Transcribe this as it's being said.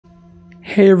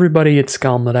Hey everybody, it's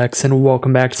X, and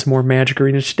welcome back to some more Magic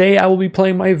Arena. Today I will be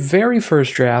playing my very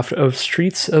first draft of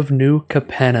Streets of New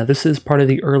Capenna. This is part of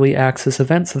the early access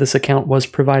event, so this account was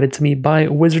provided to me by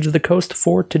Wizards of the Coast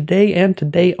for today and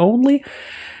today only.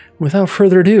 Without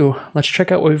further ado, let's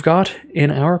check out what we've got in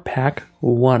our pack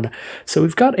 1. So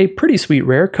we've got a pretty sweet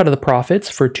rare, Cut of the Prophets.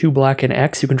 For 2 black and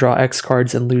X, you can draw X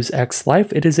cards and lose X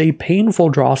life. It is a painful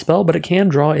draw spell, but it can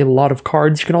draw a lot of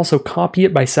cards. You can also copy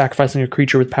it by sacrificing a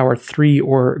creature with power 3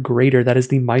 or greater. That is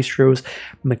the Maestro's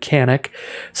mechanic.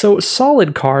 So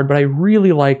solid card, but I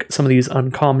really like some of these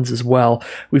uncommons as well.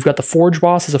 We've got the Forge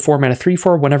Boss as a 4-mana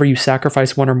 3/4. Whenever you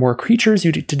sacrifice one or more creatures,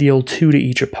 you get to deal 2 to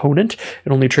each opponent.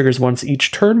 It only triggers once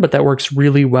each turn, but that works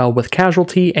really well with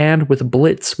Casualty and with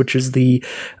Blitz, which is the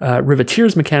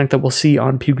Riveteer's mechanic that we'll see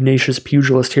on Pugnacious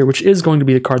Pugilist here, which is going to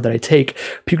be the card that I take.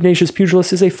 Pugnacious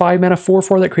Pugilist is a 5-mana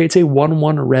 4/4 that creates a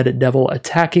 1/1 red devil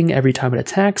attacking every time it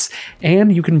attacks,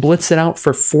 and you can blitz it out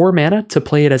for 4 mana to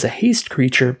play it as a haste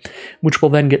creature, which will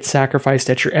then get sacrificed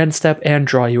at your end step and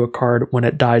draw you a card when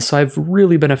it dies. So I've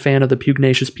really been a fan of the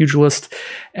Pugnacious Pugilist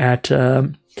at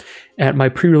my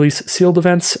pre-release sealed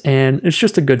events, and it's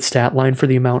just a good stat line for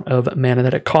the amount of mana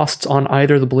that it costs on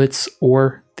either the Blitz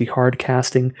or the hard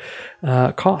casting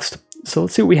cost. So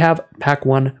let's see what we have. Pack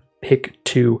 1, pick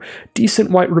 2. Decent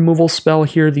white removal spell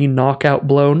here, the Knockout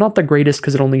Blow. Not the greatest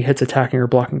because it only hits attacking or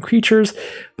blocking creatures,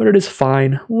 but it is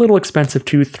fine. A little expensive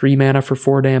too, 3 mana for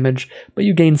 4 damage, but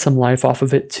you gain some life off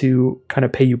of it to kind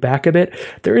of pay you back a bit.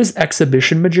 There is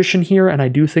Exhibition Magician here, and I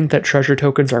do think that treasure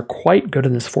tokens are quite good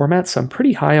in this format, so I'm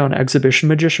pretty high on Exhibition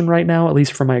Magician right now, at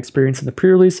least from my experience in the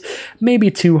pre-release. Maybe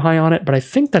too high on it, but I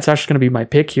think that's actually going to be my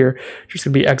pick here. Just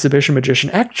going to be Exhibition Magician.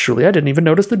 Actually, I didn't even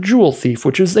notice the Jewel Thief,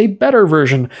 which is a better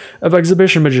version of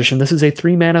Exhibition Magician. This is a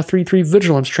 3-mana 3/3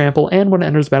 Vigilance Trample, and when it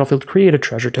enters the battlefield, create a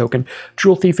treasure token.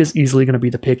 Jewel Thief is easily going to be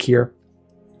the pick here.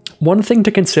 One thing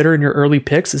to consider in your early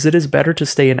picks is it is better to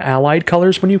stay in allied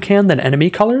colors when you can than enemy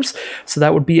colors, so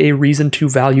that would be a reason to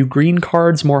value green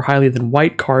cards more highly than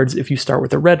white cards if you start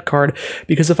with a red card,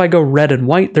 because if I go red and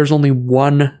white, there's only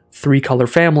one 3-color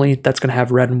family that's going to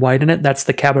have red and white in it. That's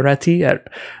the Cabaretti at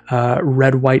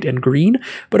red, white, and green.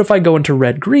 But if I go into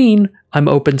red-green, I'm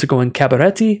open to going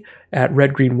Cabaretti at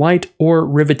red, green, white, or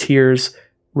Riveteers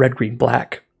red, green,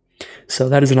 black. So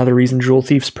that is another reason Jewel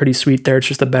Thief's pretty sweet there. It's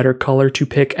just a better color to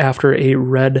pick after a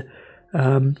red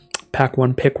pack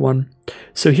 1, pick 1.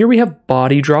 So here we have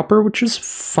Body Dropper, which is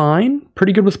fine.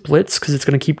 Pretty good with Blitz, because it's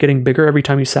going to keep getting bigger every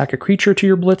time you sack a creature to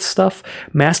your Blitz stuff.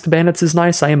 Masked Bandits is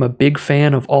nice. I am a big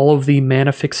fan of all of the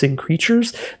mana-fixing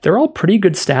creatures. They're all pretty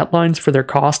good stat lines for their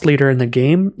cost later in the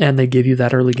game, and they give you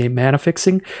that early game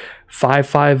mana-fixing.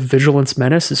 5/5 Vigilance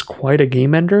Menace is quite a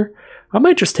game ender. I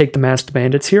might just take the Masked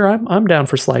Bandits here. I'm down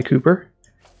for Sly Cooper.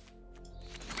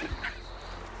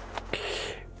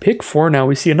 Pick 4 now.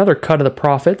 We see another Cut of the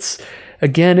Prophets.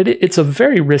 Again, it's a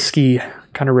very risky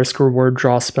kind of risk-reward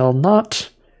draw spell. Not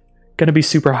going to be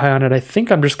super high on it. I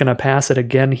think I'm just going to pass it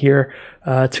again here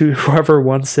to whoever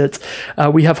wants it.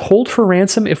 We have Hold for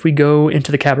Ransom. If we go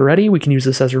into the Cabaretti, we can use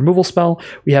this as a removal spell.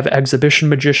 We have Exhibition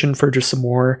Magician for just some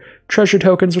more treasure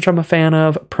tokens, which I'm a fan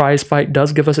of. Prize Fight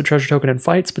does give us a treasure token in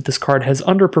fights, but this card has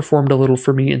underperformed a little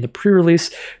for me in the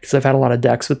pre-release because I've had a lot of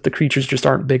decks with the creatures just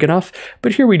aren't big enough.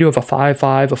 But here we do have a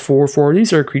 5/5, a 4/4.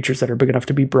 These are creatures that are big enough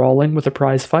to be brawling with a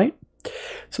Prize Fight.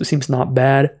 So it seems not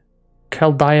bad.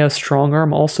 Chaldea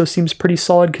Strongarm also seems pretty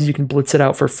solid because you can blitz it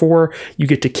out for 4. You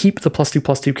get to keep the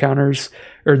 +2/+2 counters,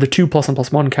 or the 2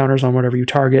 +1/+1 counters on whatever you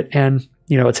target, and,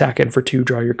 you know, attack in for 2,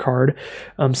 draw your card.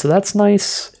 So that's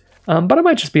nice. But I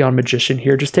might just be on Magician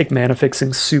here. Just take mana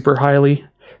fixing super highly.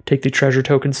 Take the treasure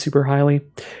tokens super highly.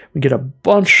 We get a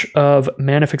bunch of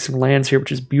mana-fixing lands here,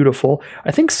 which is beautiful. I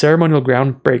think Ceremonial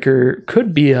Groundbreaker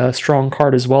could be a strong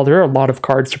card as well. There are a lot of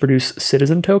cards to produce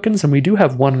citizen tokens, and we do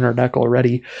have one in our deck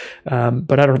already,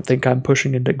 but I don't think I'm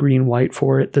pushing into green-white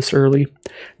for it this early.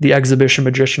 The Exhibition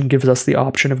Magician gives us the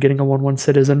option of getting a 1/1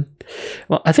 citizen.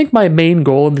 Well, I think my main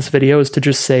goal in this video is to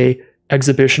just say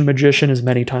Exhibition Magician as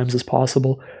many times as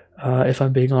possible. If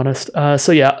I'm being honest.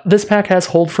 So yeah, this pack has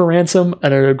Hold for Ransom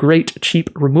and a great cheap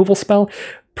removal spell.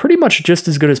 Pretty much just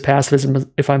as good as Pacifism,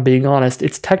 if I'm being honest.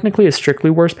 It's technically a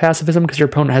strictly worse Pacifism because your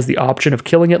opponent has the option of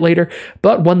killing it later,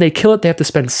 but when they kill it, they have to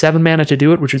spend 7 mana to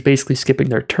do it, which is basically skipping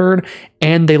their turn,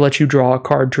 and they let you draw a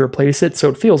card to replace it, so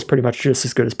it feels pretty much just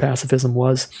as good as Pacifism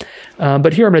was.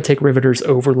 But here I'm going to take Riveter's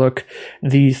Overlook.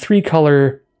 The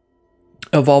 3-color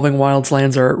Evolving Wilds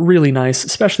lands are really nice,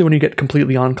 especially when you get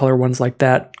completely on-color ones like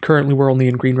that. Currently, we're only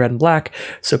in green, red, and black,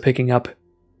 so picking up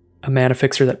a mana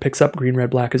fixer that picks up green, red,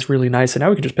 black is really nice. And now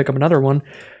we can just pick up another one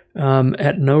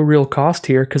at no real cost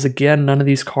here, because again, none of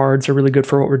these cards are really good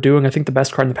for what we're doing. I think the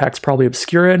best card in the pack is probably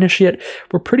Obscura Initiate.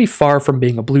 We're pretty far from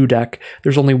being a blue deck.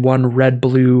 There's only one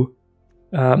red-blue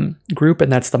group,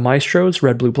 and that's the Maestros,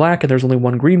 red, blue, black, and there's only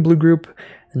one green-blue group,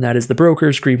 and that is the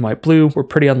Brokers, green, white, blue. We're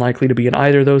pretty unlikely to be in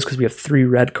either of those because we have 3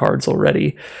 red cards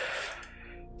already.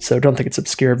 So don't think it's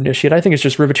Obscure Initiate. I think it's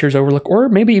just Riveteer's Overlook, or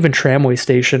maybe even Tramway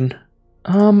Station.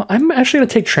 I'm actually going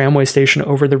to take Tramway Station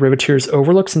over the Riveteer's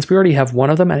Overlook since we already have one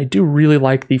of them, and I do really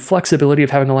like the flexibility of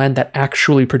having a land that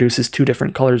actually produces 2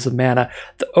 different colors of mana.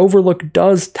 The Overlook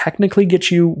does technically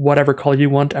get you whatever color you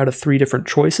want out of 3 different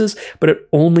choices, but it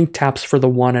only taps for the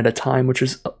 1 at a time, which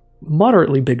is a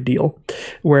moderately big deal,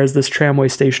 whereas this Tramway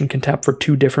Station can tap for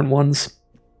 2 different ones.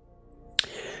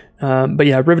 But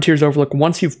yeah, Riveteer's Overlook,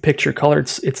 once you've picked your color,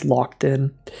 it's locked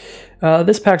in.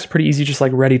 This pack's pretty easy, just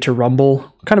like Ready to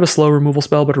Rumble. Kind of a slow removal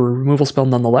spell, but a removal spell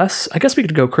nonetheless. I guess we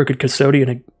could go Crooked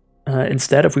Custodian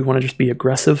instead if we want to just be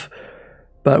aggressive.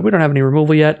 But we don't have any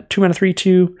removal yet. 2 mana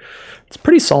 3/2. It's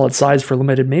pretty solid size for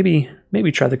limited. Maybe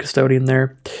try the Custodian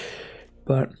there.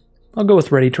 But I'll go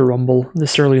with Ready to Rumble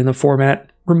this early in the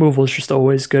format. Removal is just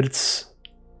always good. It's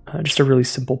just a really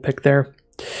simple pick there.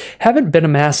 Haven't been a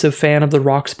massive fan of the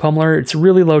Rocks Pummeler. It's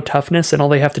really low toughness, and all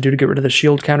they have to do to get rid of the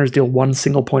shield counter is deal 1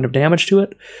 single point of damage to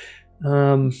it.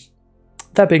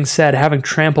 That being said, having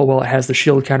Trample while it has the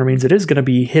shield counter means it is going to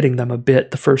be hitting them a bit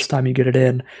the first time you get it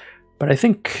in. But I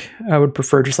think I would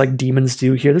prefer just like Demons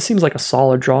Do here. This seems like a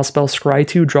solid draw spell. Scry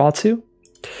 2, draw 2.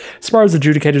 As far as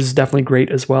Adjudicators is definitely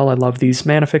great as well. I love these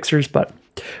mana fixers, but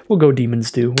we'll go Demons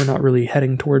Do. We're not really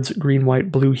heading towards green,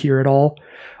 white, blue here at all.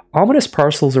 Ominous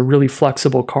Parcel is a really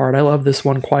flexible card. I love this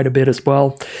one quite a bit as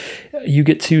well. You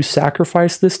get to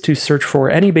sacrifice this to search for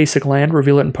any basic land,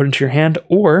 reveal it and put it into your hand,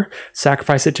 or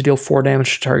sacrifice it to deal 4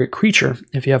 damage to target creature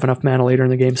if you have enough mana later in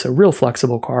the game. So real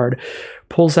flexible card.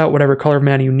 Pulls out whatever color of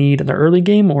mana you need in the early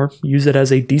game, or use it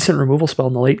as a decent removal spell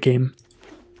in the late game.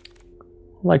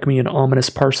 Like me an Ominous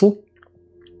Parcel.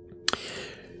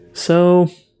 So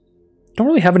don't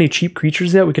really have any cheap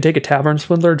creatures yet. We could take a Tavern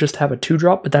Swindler, just have a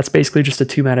 2-drop, but that's basically just a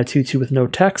 2 mana 2/2 with no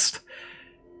text.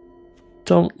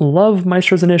 Don't love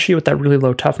Maestro's Initiate with that really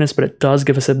low toughness, but it does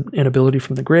give us an ability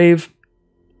from the grave.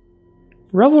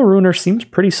 Revel Ruiner seems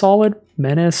pretty solid.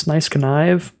 Menace, nice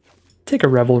Connive. Take a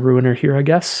Revel Ruiner here, I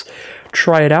guess.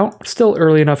 Try it out. Still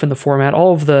early enough in the format.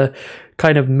 All of the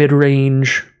kind of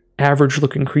mid-range,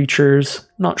 average-looking creatures,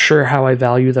 not sure how I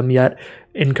value them yet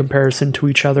in comparison to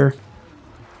each other.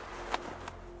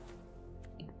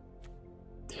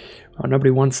 Oh,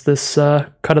 nobody wants this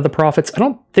Cut of the Prophets. I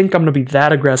don't think I'm going to be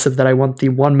that aggressive that I want the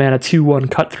 1 mana 2/1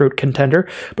 Cutthroat Contender,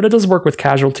 but it does work with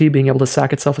Casualty, being able to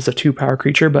sack itself as a 2-power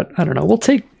creature, but I don't know. We'll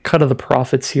take Cut of the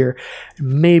Prophets here.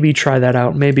 Maybe try that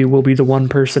out. Maybe we'll be the one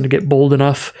person to get bold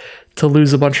enough to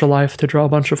lose a bunch of life to draw a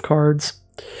bunch of cards.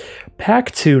 Pack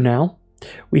 2 now.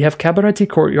 We have Cabaretti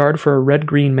Courtyard for a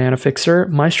red-green mana fixer,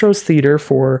 Maestro's Theater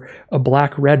for a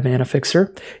black-red mana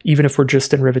fixer, even if we're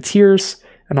just in Riveteers.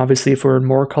 And obviously, if we're in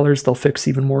more colors, they'll fix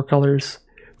even more colors.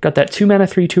 We've got that 2 mana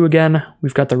 3/2 again.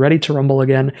 We've got the Ready to Rumble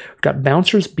again. We've got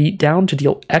Bouncer's Beatdown to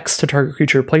deal X to target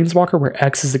creature or planeswalker, where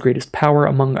X is the greatest power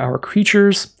among our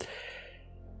creatures.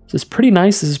 This is pretty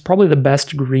nice. This is probably the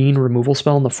best green removal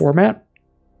spell in the format.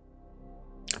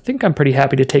 I think I'm pretty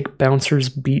happy to take Bouncer's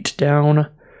Beatdown.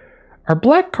 Our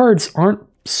black cards aren't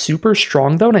super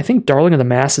strong, though, and I think Darling of the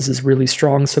Masses is really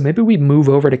strong, so maybe we move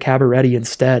over to Cabaretti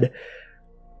instead.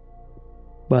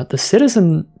 But the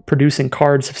Citizen producing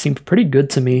cards have seemed pretty good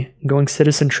to me. Going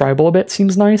Citizen Tribal a bit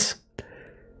seems nice.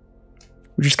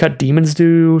 We just cut Demons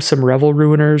Do, some Revel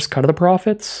Ruiners, Cut of the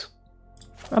Prophets.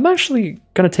 I'm actually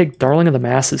going to take Darling of the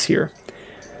Masses here.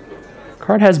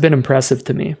 Card has been impressive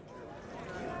to me.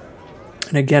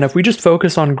 And again, if we just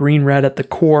focus on green-red at the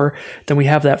core, then we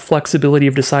have that flexibility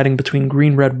of deciding between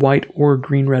green-red-white or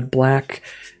green-red-black.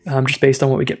 Just based on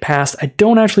what we get past. I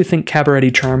don't actually think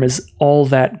Cabaretti Charm is all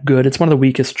that good. It's one of the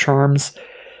weakest charms.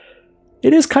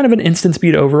 It is kind of an instant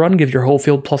speed overrun, give your whole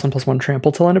field +1/+1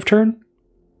 trample till end of turn,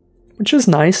 which is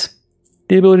nice.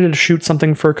 The ability to shoot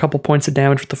something for a couple points of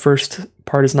damage with the first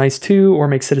part is nice too, or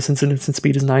make citizens an instant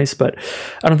speed is nice, but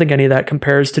I don't think any of that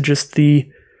compares to just the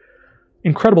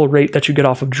incredible rate that you get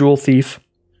off of Jewel Thief.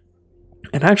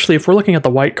 And actually, if we're looking at the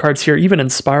white cards here, even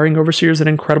Inspiring Overseer is an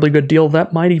incredibly good deal.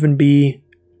 That might even be...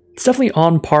 It's definitely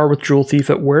on par with Jewel Thief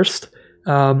at worst,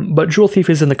 but Jewel Thief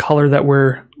is in the color that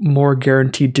we're more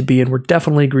guaranteed to be in. We're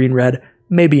definitely green-red,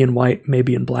 maybe in white,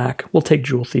 maybe in black. We'll take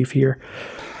Jewel Thief here.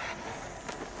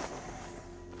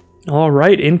 All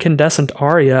right, Incandescent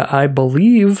Aria. I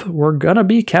believe we're gonna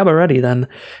be Cabaretti then.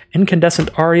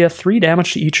 Incandescent Aria, 3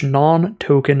 damage to each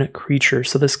non-token creature.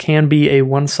 So this can be a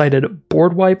one-sided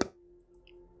board wipe.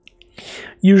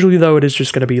 Usually, though, it is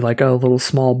just gonna be like a little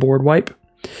small board wipe.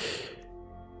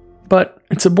 But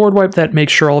it's a board wipe that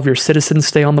makes sure all of your citizens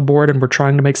stay on the board, and we're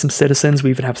trying to make some citizens.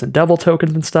 We even have some devil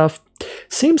tokens and stuff.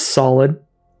 Seems solid.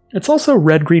 It's also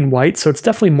red, green, white, so it's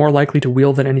definitely more likely to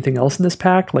wheel than anything else in this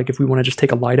pack. Like if we want to just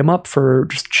take a light 'em up for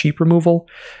just cheap removal,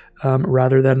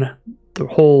 rather than the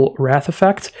whole Wrath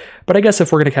effect. But I guess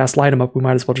if we're going to cast light 'em up, we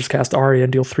might as well just cast Aria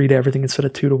and deal 3 to everything instead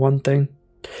of 2 to 1 thing.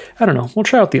 I don't know. We'll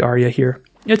try out the Aria here.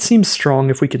 It seems strong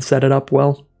if we can set it up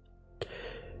well.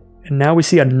 And now we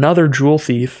see another Jewel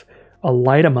Thief, a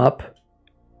light 'em up.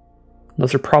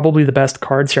 Those are probably the best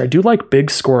cards here. I do like Big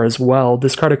Score as well.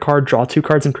 Discard a card, draw 2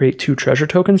 cards, and create 2 treasure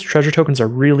tokens. Treasure tokens are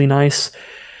really nice,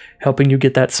 helping you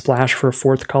get that splash for a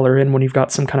 4th color in when you've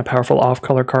got some kind of powerful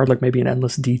off-color card, like maybe an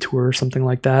Endless Detour or something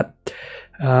like that.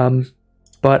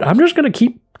 But I'm just going to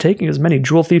keep taking as many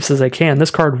Jewel Thieves as I can.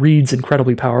 This card reads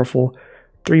incredibly powerful.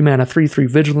 3 mana, 3/3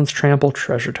 Vigilance, Trample,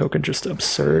 treasure token, just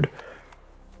absurd.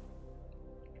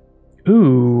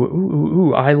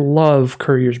 Ooh, I love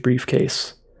Courier's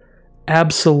Briefcase.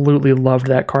 Absolutely loved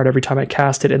that card every time I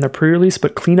cast it in the pre-release,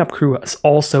 but Cleanup Crew has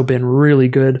also been really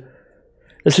good.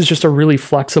 This is just a really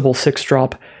flexible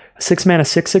 6-drop. 6 mana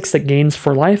 6/6 that gains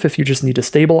for life if you just need to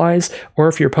stabilize, or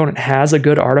if your opponent has a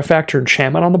good artifact or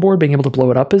enchantment on the board, being able to blow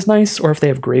it up is nice, or if they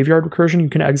have graveyard recursion, you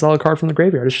can exile a card from the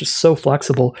graveyard. It's just so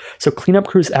flexible. So Cleanup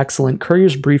Crew is excellent.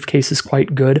 Courier's Briefcase is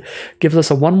quite good. Gives us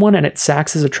a 1/1 and it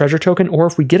sacks as a treasure token, or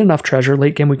if we get enough treasure,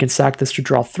 late game we can sack this to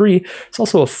draw 3. It's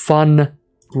also a fun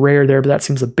rare there, but that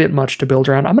seems a bit much to build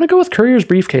around. I'm going to go with Courier's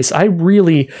Briefcase.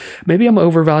 Maybe I'm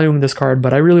overvaluing this card,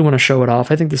 but I really want to show it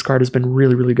off. I think this card has been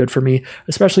really, really good for me,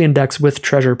 especially in decks with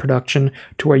treasure production,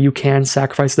 to where you can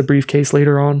sacrifice the briefcase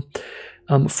later on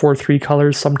for 3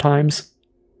 colors sometimes.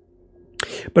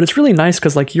 But it's really nice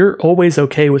because like you're always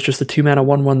okay with just a 2 mana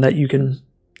 1/1 that you can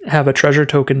have a treasure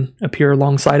token appear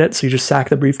alongside it, so you just sack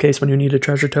the briefcase when you need a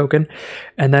treasure token,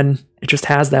 and then it just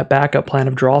has that backup plan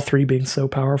of draw 3 being so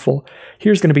powerful.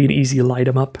 Here's going to be an easy light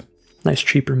 'em up. Nice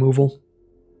cheap removal.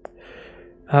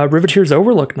 Riveteer's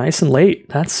Overlook, nice and late.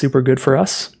 That's super good for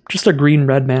us. Just a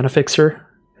green-red mana fixer.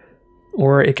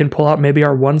 Or it can pull out maybe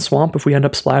our 1 swamp if we end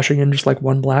up splashing in just like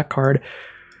 1 black card.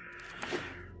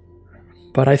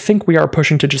 But I think we are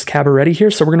pushing to just Cabaretti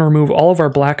here, so we're going to remove all of our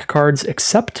black cards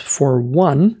except for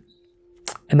 1.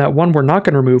 And that 1 we're not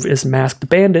going to remove is Masked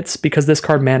Bandits, because this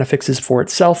card mana fixes for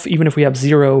itself. Even if we have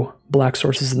 0 black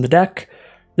sources in the deck,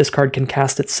 this card can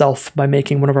cast itself by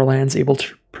making one of our lands able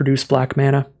to produce black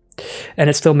mana. And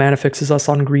it still mana fixes us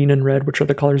on green and red, which are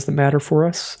the colors that matter for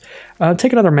us.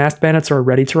 Take another Masked Bandits or a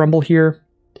Ready to Rumble here.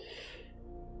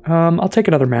 I'll take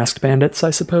another Masked Bandits,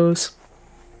 I suppose.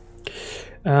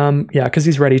 Yeah, because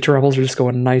these Ready to Rumbles are just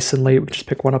going nice and late. We can just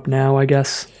pick one up now, I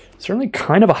guess. Certainly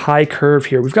kind of a high curve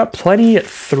here. We've got plenty at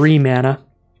 3 mana,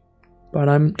 but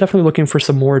I'm definitely looking for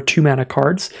some more 2 mana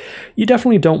cards. You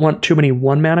definitely don't want too many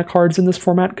 1 mana cards in this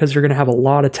format, because you're going to have a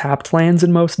lot of tapped lands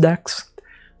in most decks.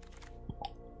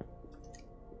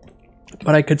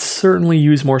 But I could certainly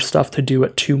use more stuff to do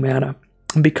at 2 mana.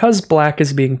 And because black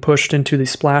is being pushed into the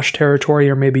splash territory,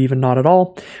 or maybe even not at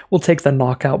all, we'll take the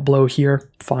knockout blow here.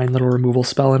 Fine little removal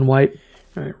spell in white.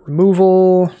 All right,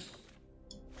 removal.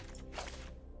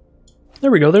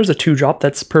 There we go, there's a 2-drop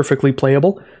that's perfectly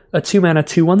playable. A 2 mana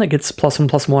 2/1 that gets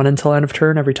 +1/+1 until end of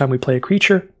turn every time we play a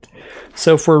creature.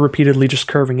 So if we're repeatedly just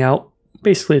curving out,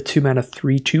 basically a 2 mana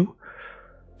 3/2.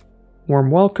 Warm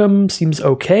Welcome seems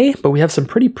okay, but we have some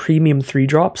pretty premium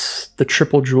 3-drops. The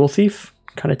triple Jewel Thief,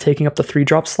 kind of taking up the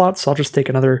 3-drop slot, so I'll just take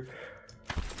another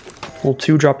little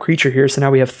 2-drop creature here, so now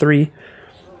we have 3.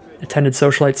 Attended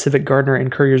Socialite, Civic Gardener,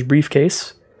 and Courier's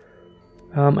Briefcase.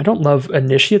 I don't love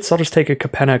Initiates, so I'll just take a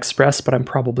Capenna Express, but I'm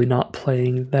probably not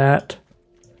playing that.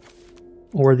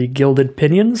 Or the Gilded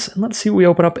Pinions, and let's see what we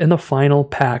open up in the final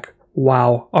pack.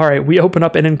 Wow. Alright, we open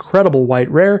up an incredible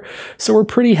white rare, so we're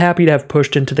pretty happy to have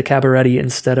pushed into the Cabaretti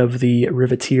instead of the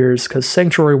Riveteers, because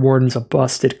Sanctuary Warden's a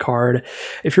busted card.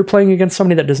 If you're playing against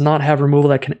somebody that does not have removal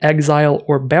that can exile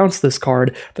or bounce this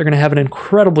card, they're going to have an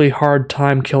incredibly hard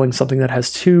time killing something that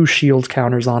has 2 shield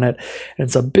counters on it. And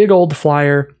it's a big old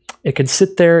flyer. It can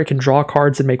sit there, it can draw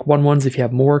cards and make 1/1s if you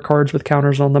have more cards with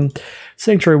counters on them.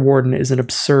 Sanctuary Warden is an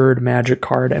absurd magic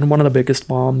card and one of the biggest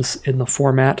bombs in the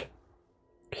format.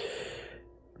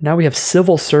 Now we have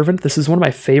Civil Servant. This is one of my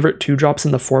favorite 2-drops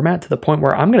in the format, to the point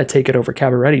where I'm going to take it over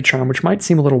Cabaretti Charm, which might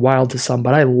seem a little wild to some,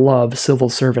 but I love Civil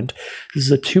Servant. This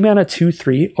is a 2-mana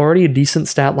 2/3, already a decent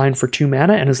stat line for 2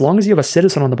 mana, and as long as you have a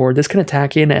citizen on the board, this can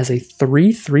attack in as a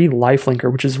 3/3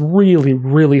 lifelinker, which is really,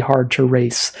 really hard to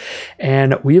race.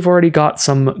 And we've already got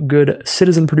some good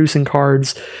citizen-producing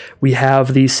cards. We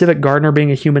have the Civic Gardener being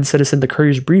a human citizen, the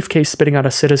Courier's Briefcase spitting out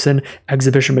a citizen,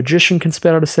 Exhibition Magician can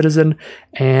spit out a citizen,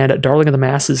 and Darling of the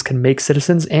Masses can make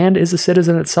citizens and is a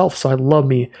citizen itself. So I love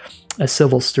me a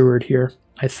Civil Steward here,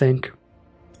 I think.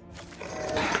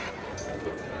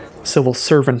 Civil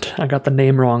Servant, I got the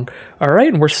name wrong. All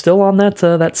right, and we're still on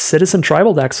that Citizen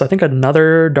Tribal deck, so I think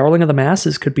another Darling of the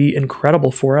Masses could be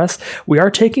incredible for us. We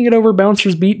are taking it over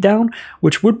Bouncer's Beatdown,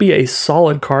 which would be a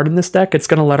solid card in this deck. It's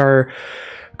going to let our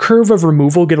curve of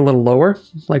removal get a little lower.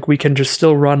 Like, we can just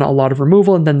still run a lot of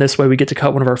removal, and then this way we get to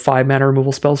cut one of our 5-mana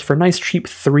removal spells for a nice cheap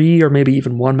 3 or maybe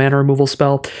even 1-mana removal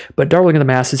spell. But Darling of the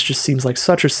Masses just seems like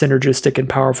such a synergistic and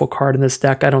powerful card in this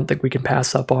deck. I don't think we can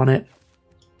pass up on it.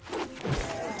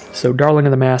 So Darling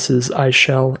of the Masses I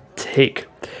shall take.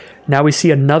 Now we see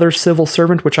another Civil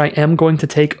Servant, which I am going to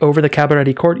take over the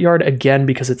Cabaretti Courtyard, again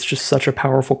because it's just such a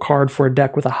powerful card for a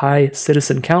deck with a high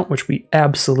citizen count, which we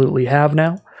absolutely have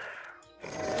now.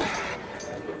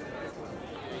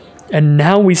 And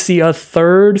now we see a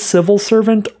third Civil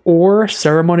Servant or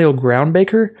Ceremonial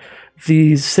Groundbreaker.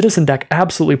 The Citizen deck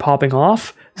absolutely popping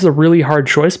off. This is a really hard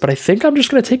choice, but I think I'm just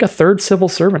going to take a third Civil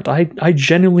Servant. I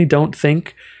genuinely don't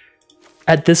think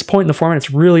at this point in the format,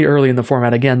 it's really early in the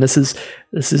format. Again, this is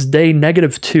day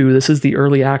 -2. This is the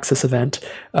early access event.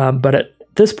 But at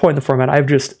this point in the format,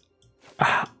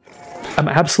 I'm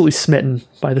absolutely smitten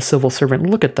by the Civil Servant.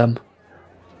 Look at them.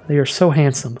 They are so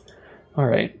handsome. All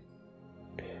right.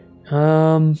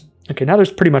 Okay, now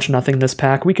there's pretty much nothing in this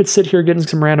pack. We could sit here getting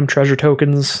some random treasure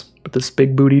tokens with this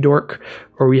big booty dork,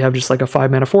 or we have just like a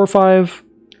 5-mana 4/5,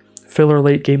 filler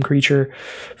late game creature,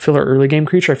 filler early game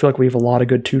creature. I feel like we have a lot of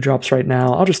good 2-drops right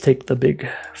now. I'll just take the big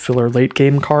filler late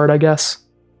game card, I guess.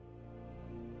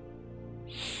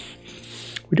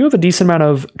 We do have a decent amount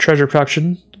of treasure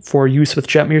production for use with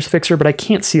Jetmir's Fixer, but I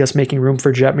can't see us making room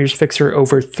for Jetmir's Fixer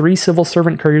over 3 Civil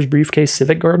Servant, Courier's Briefcase,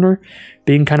 Civic Gardener,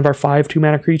 being kind of our 5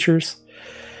 2-mana creatures.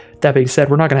 That being said,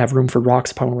 we're not going to have room for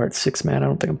Rock's Opponent where it's 6 mana. I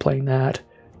don't think I'm playing that.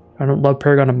 I don't love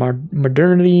Paragon of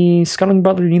Modernity. Scuttling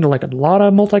Butler, you need like a lot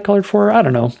of multicolored for. I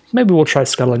don't know. Maybe we'll try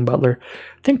Scuttling Butler.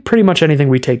 I think pretty much anything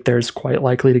we take there is quite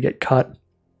likely to get cut.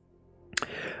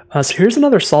 So here's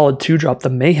another solid 2-drop, the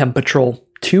Mayhem Patrol.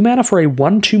 2 mana for a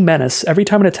 1/2 menace. Every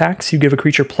time it attacks, you give a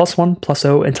creature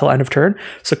 +1/+0 until end of turn.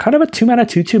 So kind of a 2 mana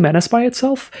 2/2 menace by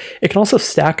itself. It can also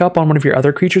stack up on one of your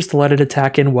other creatures to let it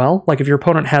attack in well. Like if your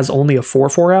opponent has only a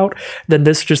 4/4 out, then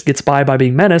this just gets by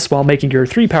being menace while making your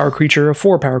 3-power creature a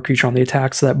 4-power creature on the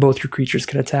attack so that both your creatures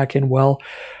can attack in well.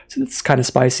 So it's kind of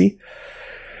spicy.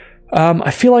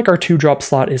 I feel like our 2-drop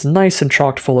slot is nice and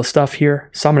chocked full of stuff here.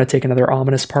 So I'm going to take another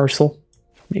Ominous Parcel.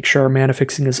 Make sure our mana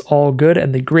fixing is all good,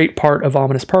 and the great part of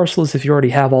Ominous Parcel is if you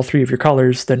already have all 3 of your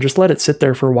colors, then just let it sit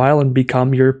there for a while and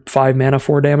become your 5 mana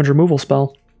 4 damage removal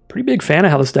spell. Pretty big fan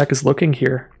of how this deck is looking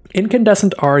here.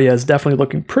 Incandescent Aria is definitely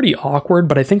looking pretty awkward,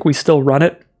 but I think we still run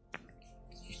it.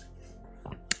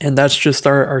 And that's just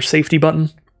our safety button.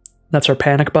 That's our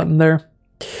panic button there.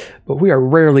 But we are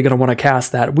rarely going to want to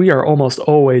cast that. We are almost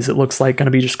always, it looks like,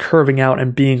 going to be just curving out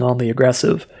and being on the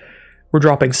aggressive. We're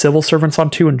dropping Civil Servants on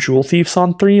 2 and Jewel Thieves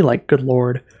on 3. Like, good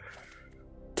lord.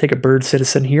 Take a Bird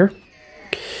Citizen here.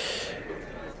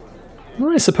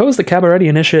 Well, I suppose the Cabaretti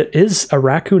Initiate is a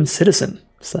Raccoon Citizen,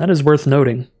 so that is worth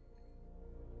noting.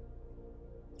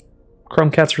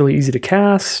 Chrome Cat's really easy to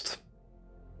cast.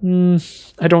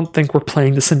 I don't think we're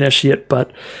playing this Initiate,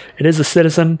 but it is a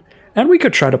Citizen. And we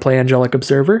could try to play Angelic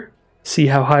Observer. See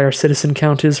how high our citizen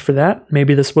count is for that.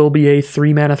 Maybe this will be a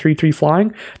 3-mana 3/3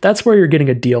 flying. That's where you're getting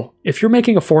a deal. If you're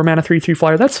making a 4-mana 3/3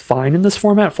 flyer, that's fine in this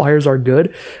format. Flyers are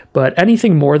good, but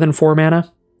anything more than 4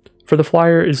 mana for the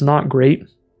flyer is not great.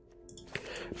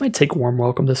 Might take Warm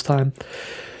Welcome this time.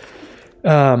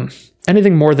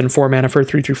 Anything more than 4 mana for a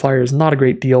 3/3 flyer is not a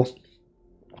great deal.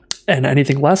 And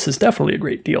anything less is definitely a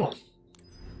great deal.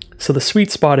 So the sweet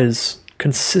spot is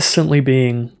consistently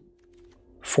being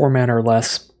 4 mana or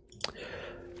less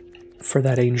for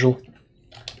that angel.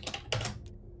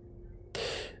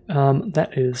 I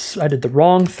did the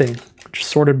wrong thing.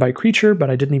 Just sorted by creature, but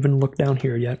I didn't even look down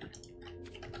here yet.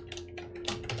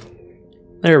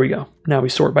 There we go. Now we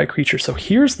sort by creature. So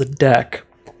here's the deck.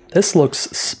 This looks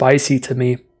spicy to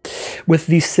me. With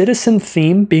the citizen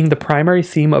theme being the primary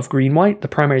theme of green-white, the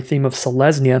primary theme of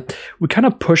Selesnya, we kind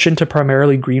of push into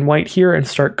primarily green-white here and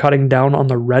start cutting down on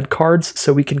the red cards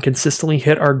so we can consistently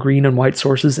hit our green and white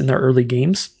sources in the early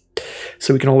games.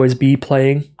 So we can always be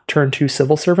playing turn 2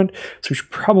 Civil Servant. So we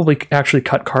should probably actually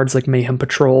cut cards like Mayhem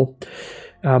Patrol.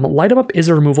 Light 'em Up is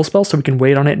a removal spell, so we can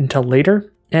wait on it until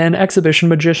later. And Exhibition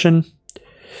Magician.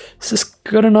 Is this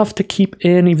good enough to keep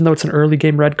in, even though it's an early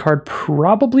game red card?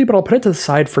 Probably, but I'll put it to the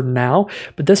side for now.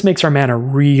 But this makes our mana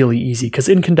really easy, because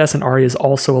Incandescent Aria is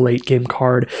also a late game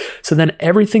card. So then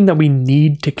everything that we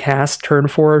need to cast turn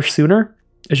 4 or sooner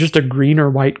is just a green or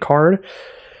white card.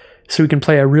 So we can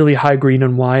play a really high green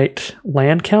and white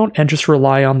land count and just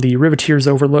rely on the Riveteer's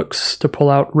Overlooks to pull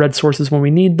out red sources when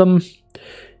we need them.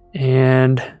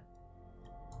 And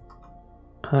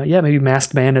yeah, maybe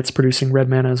Masked Bandits producing red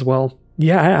mana as well.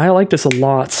 Yeah, I like this a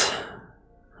lot.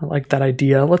 I like that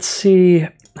idea. Let's see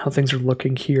how things are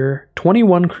looking here.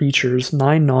 21 creatures,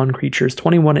 9 non-creatures.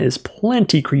 21 is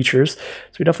plenty creatures,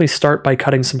 so we definitely start by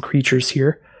cutting some creatures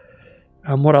here.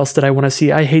 What else did I want to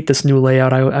see? I hate this new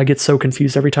layout. I get so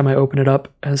confused every time I open it up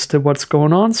as to what's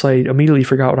going on, so I immediately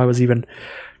forgot what I was even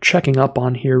checking up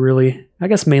on here, really. I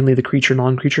guess mainly the creature,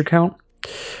 non-creature count.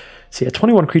 So yeah,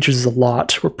 21 creatures is a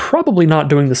lot. We're probably not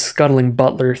doing the Scuttling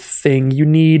Butler thing. You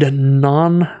need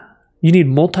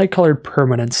multicolored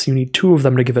permanents. You need 2 of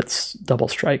them to give it double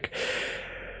strike.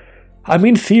 I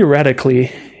mean,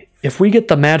 theoretically, if we get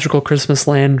the Magical Christmas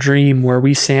Land Dream where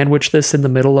we sandwich this in the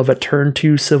middle of a turn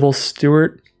 2 Civil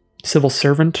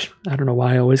Servant, I don't know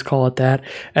why I always call it that,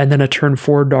 and then a turn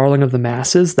 4 Darling of the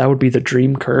Masses, that would be the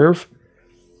dream curve.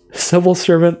 Civil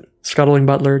Servant, Scuttling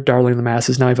Butler, Darling of the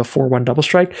Masses. Now I have a 4/1 double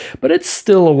strike, but it's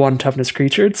still a 1 toughness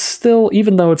creature. It's still,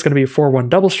 even though it's going to be a 4/1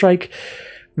 double strike,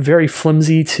 very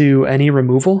flimsy to any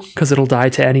removal, because it'll die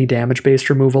to any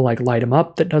damage-based removal like Light 'em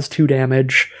Up that does 2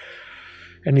 damage,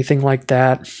 anything like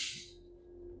that.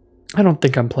 I don't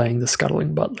think I'm playing the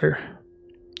Scuttling Butler.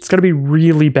 It's going to be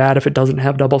really bad if it doesn't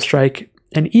have double strike,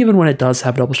 and even when it does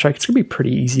have double strike, it's going to be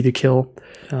pretty easy to kill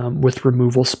with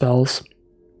removal spells.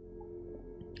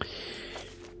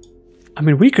 I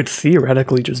mean, we could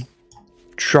theoretically just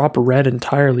drop red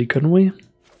entirely, couldn't we?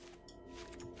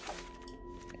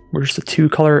 We're just a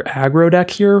 2-color aggro deck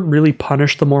here, really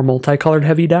punish the more multicolored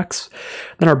heavy decks.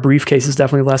 Then our Briefcase is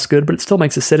definitely less good, but it still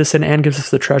makes a citizen and gives us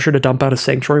the treasure to dump out a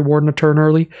Sanctuary Warden a turn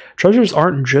early. Treasures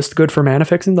aren't just good for mana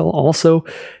fixing, they'll also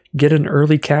get an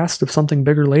early cast of something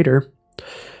bigger later.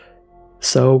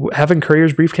 So having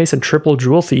Courier's Briefcase and triple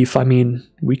Jewel Thief, I mean,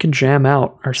 we can jam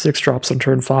out our 6-drops on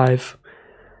turn 5.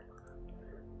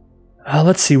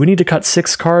 Let's see, we need to cut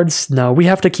 6 cards. No, we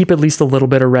have to keep at least a little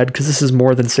bit of red because this is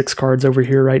more than 6 cards over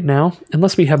here right now.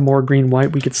 Unless we have more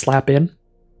green-white we could slap in.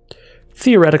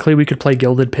 Theoretically, we could play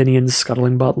Gilded Pinions,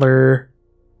 Scuttling Butler,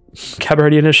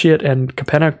 Cabaret Initiate, and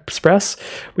Capenna Express.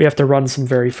 We have to run some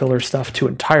very filler stuff to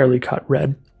entirely cut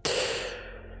red.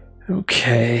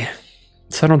 Okay,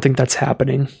 so I don't think that's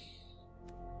happening.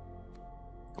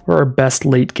 What are our best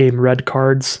late-game red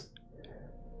cards?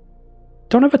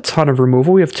 Don't have a ton of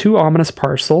removal. We have 2 Ominous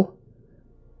Parcel,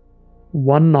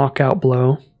 1 Knockout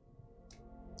Blow.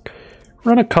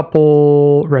 Run a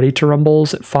couple Ready to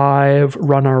Rumbles at 5.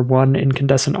 Run our 1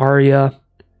 Incandescent Aria.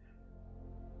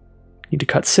 Need to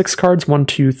cut 6 cards. 1,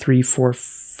 2, 3, 4,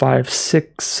 5,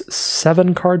 6,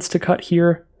 7 cards to cut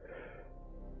here.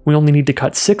 We only need to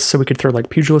cut 6, so we could throw like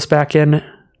Pugilist back in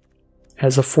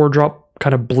as a 4-drop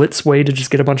kind of blitz way to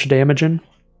just get a bunch of damage in.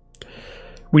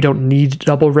 We don't need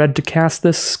double red to cast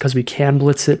this, because we can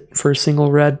blitz it for a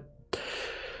single red.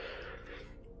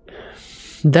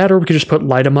 That, or we could just put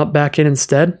Light 'em Up back in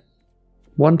instead.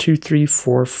 1, 2, 3,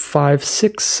 4, 5,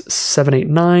 6, 7, 8,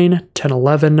 9, 10,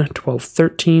 11, 12,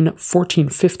 13, 14,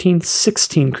 15,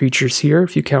 16 creatures here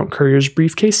if you count Courier's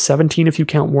Briefcase, 17 if you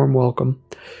count Warm Welcome.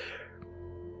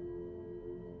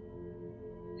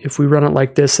 If we run it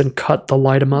like this and cut the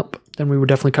Light 'em Up, then we would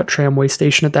definitely cut Tramway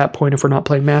Station at that point if we're not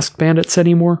playing Masked Bandits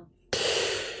anymore.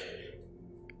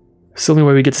 So the only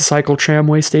way we get to cycle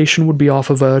Tramway Station would be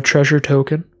off of a treasure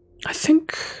token. I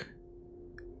think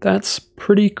that's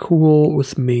pretty cool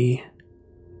with me.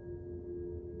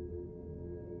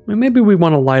 I mean, maybe we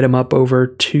want to Light 'em Up over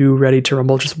 2 Ready to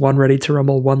Rumble, just 1 Ready to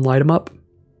Rumble, 1 Light 'em Up.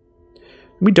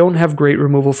 We don't have great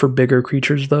removal for bigger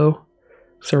creatures though.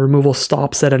 So removal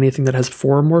stops at anything that has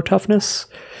 4 or more toughness.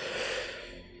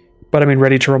 But I mean,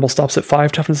 Ready to Rumble stops at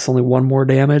 5 toughness, it's only 1 more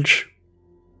damage.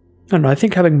 I don't know, I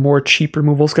think having more cheap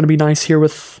removal is going to be nice here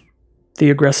with the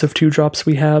aggressive 2-drops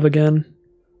we have again.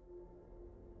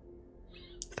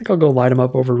 I think I'll go Light 'em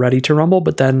Up over Ready to Rumble,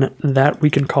 but then that we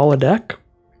can call a deck.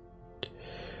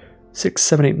 6,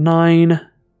 7, 8, 9.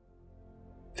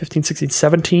 15, 16,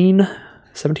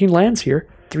 17 lands here.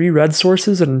 3 red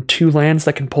sources and 2 lands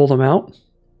that can pull them out.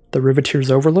 The Riveteer's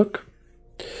Overlook.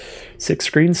 6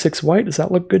 green, 6 white. Does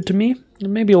that look good to me?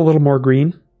 Maybe a little more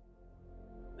green.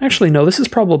 Actually, no, this is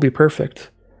probably perfect.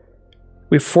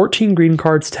 We have 14 green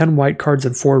cards, 10 white cards,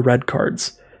 and 4 red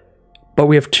cards. But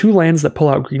we have 2 lands that pull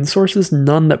out green sources,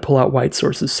 none that pull out white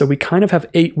sources. So we kind of have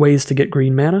 8 ways to get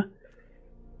green mana,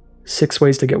 6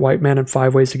 ways to get white mana, and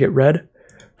 5 ways to get red.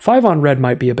 5 on red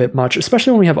might be a bit much,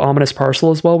 especially when we have Ominous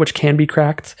Parcel as well, which can be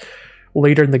cracked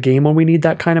later in the game when we need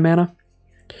that kind of mana.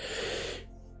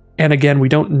 And again, we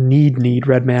don't need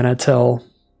red mana till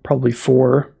probably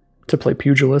 4 to play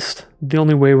Pugilist. The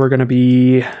only way we're going to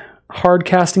be hard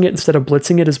casting it instead of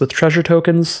blitzing it is with treasure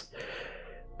tokens.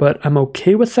 But I'm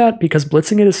okay with that because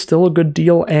blitzing it is still a good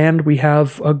deal and we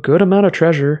have a good amount of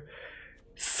treasure.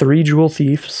 3 Jewel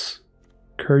Thieves,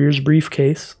 Courier's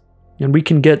Briefcase, and we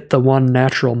can get the 1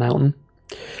 natural mountain.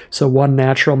 So 1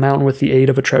 natural mountain with the aid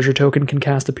of a treasure token can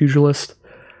cast a Pugilist.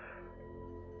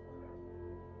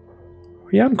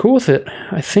 Yeah, I'm cool with it.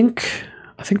 I think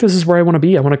this is where I want to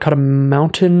be. I want to cut a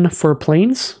mountain for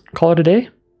plains. Call it a day.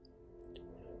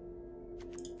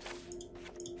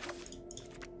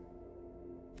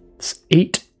 It's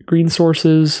 8 green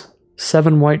sources,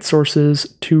 7 white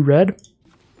sources, 2 red.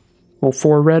 Well,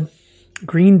 4 red.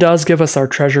 Green does give us our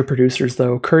treasure producers,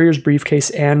 though. Courier's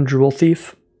Briefcase and Jewel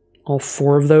Thief. All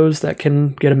 4 of those that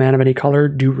can get a mana of any color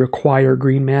do require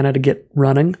green mana to get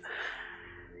running.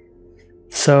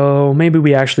 So maybe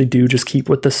we actually do just keep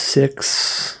with the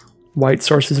 6 white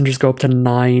sources and just go up to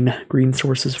 9 green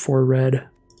sources, 4 red.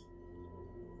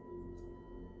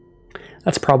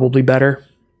 That's probably better.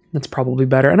 That's probably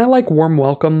better. And I like Warm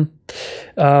Welcome.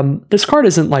 This card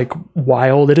isn't like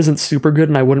wild. It isn't super good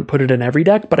and I wouldn't put it in every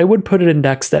deck, but I would put it in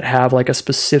decks that have like a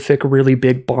specific really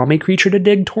big bomby creature to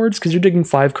dig towards because you're digging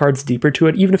 5 cards deeper to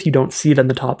it. Even if you don't see it in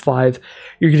the top 5,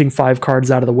 you're getting 5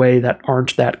 cards out of the way that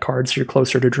aren't that card, so you're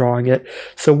closer to drawing it.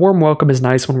 So Warm Welcome is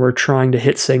nice when we're trying to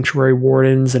hit Sanctuary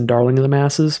Wardens and Darling of the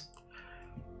Masses.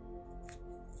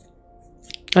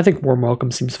 I think Warm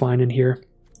Welcome seems fine in here.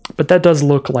 But that does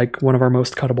look like one of our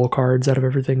most cuttable cards out of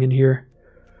everything in here.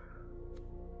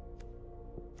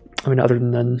 I mean, other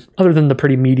than the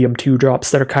pretty medium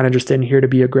 2-drops that are kind of just in here to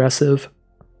be aggressive.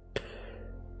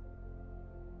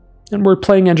 And we're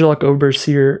playing Angelic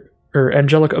Overseer, or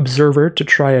Angelic Observer to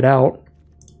try it out.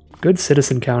 Good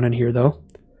citizen count in here, though.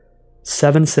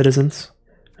 7 citizens,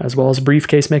 as well as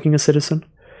Briefcase making a citizen.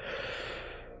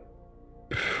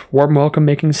 Warm Welcome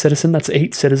making a citizen, that's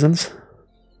 8 citizens.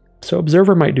 So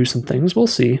Observer might do some things, we'll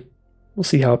see. We'll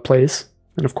see how it plays.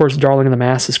 And of course, Darling of the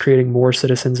Mass is creating more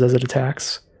citizens as it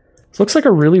attacks. This looks like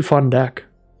a really fun deck.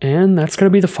 And that's going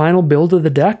to be the final build of the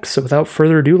deck, so without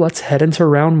further ado, let's head into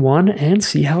round 1 and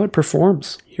see how it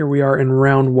performs. Here we are in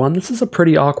round 1. This is a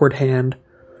pretty awkward hand.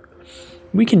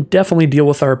 We can definitely deal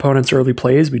with our opponent's early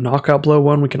plays. We Knockout Blow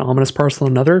 1, we can Ominous Parcel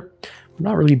another. We're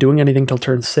not really doing anything till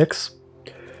turn 6.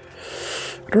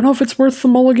 I don't know if it's worth the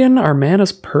mulligan. Our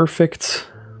mana's perfect.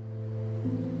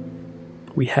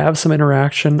 We have some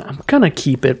interaction. I'm gonna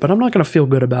keep it, but I'm not gonna feel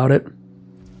good about it.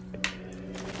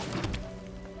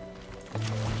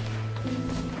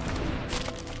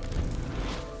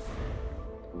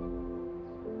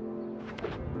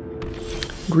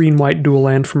 Green-white dual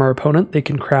land from our opponent. They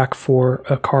can crack for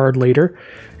a card later.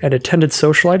 And Attended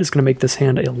Socialite is going to make this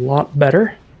hand a lot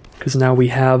better, because now we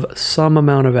have some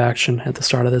amount of action at the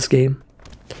start of this game.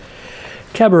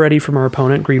 Cabaretti from our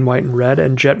opponent, green, white, and red,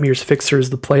 and Jetmir's Fixer is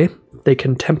the play. They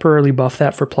can temporarily buff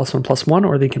that for +1/+1,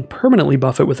 or they can permanently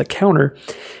buff it with a counter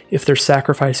if they're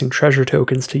sacrificing treasure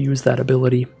tokens to use that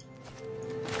ability.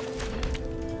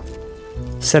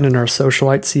 Send in our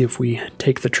Socialite, see if we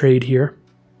take the trade here.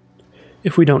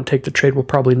 If we don't take the trade, we'll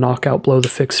probably Knockout Blow the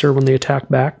Fixer when they attack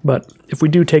back, but if we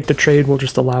do take the trade, we'll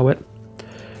just allow it.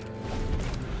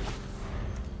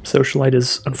 Socialite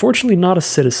is unfortunately not a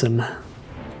citizen.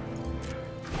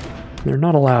 They're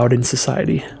not allowed in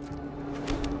society.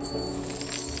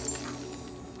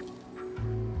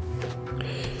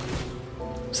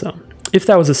 So, if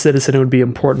that was a citizen, it would be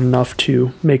important enough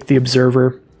to make the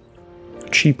Observer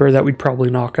cheaper that we'd probably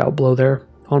Knockout Blow there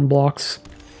on blocks.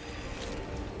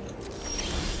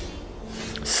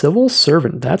 Civil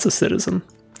Servant, that's a citizen.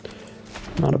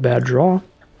 Not a bad draw.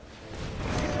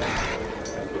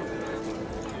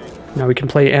 Now we can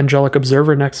play Angelic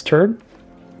Observer next turn.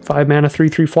 5 mana,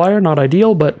 3/3 flyer, not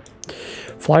ideal, but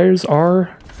flyers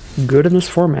are good in this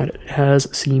format, it has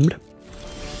seemed.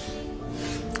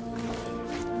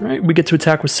 Alright, we get to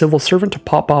attack with Civil Servant to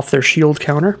pop off their shield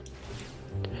counter.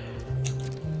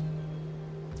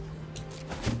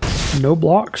 No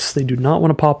blocks. They do not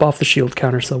want to pop off the shield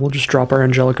counter, so we'll just drop our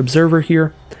Angelic Observer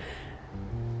here.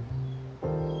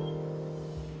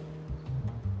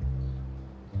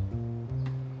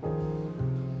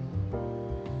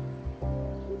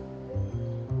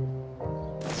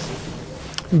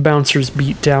 Bouncers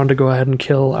beat down to go ahead and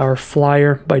kill our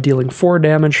flyer by dealing 4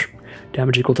 damage.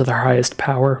 Damage equal to their highest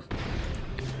power.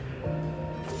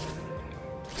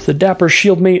 So the Dapper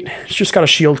Shieldmate, it's just got a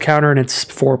shield counter and it's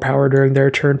 4 power during their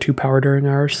turn, 2 power during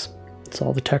ours. That's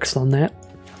all the text on that.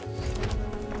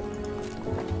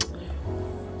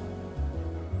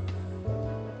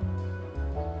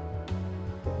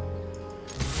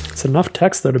 It's enough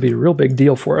text though to be a real big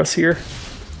deal for us here.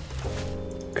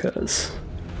 Because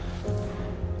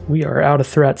we are out of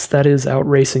threats. That is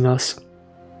outracing us.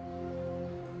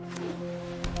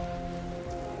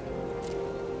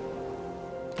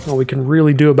 All we can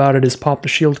really do about it is pop the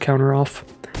shield counter off.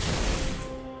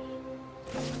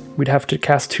 We'd have to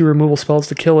cast 2 removal spells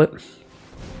to kill it.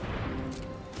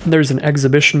 There's an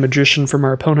Exhibition Magician from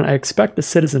our opponent. I expect the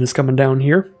Citizen is coming down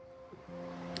here.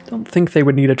 Don't think they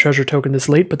would need a treasure token this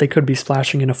late, but they could be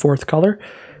splashing in a 4th color.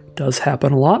 Does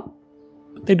happen a lot.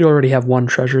 They do already have 1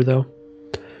 treasure though.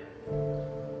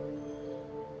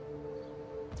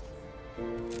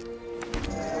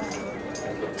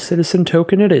 Citizen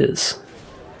token it is.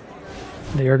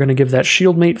 They are going to give that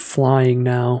Shieldmate flying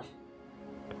now.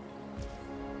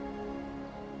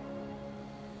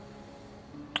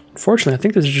 Unfortunately, I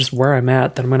think this is just where I'm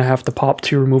at, that I'm going to have to pop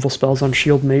 2 removal spells on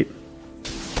Shieldmate.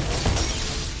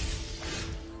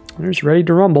 There's Ready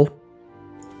to Rumble.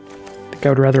 I think I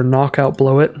would rather knock out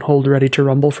Blow It and hold Ready to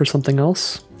Rumble for something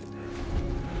else.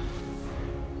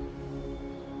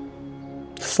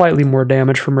 Slightly more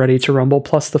damage from Ready to Rumble,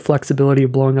 plus the flexibility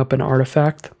of blowing up an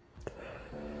artifact.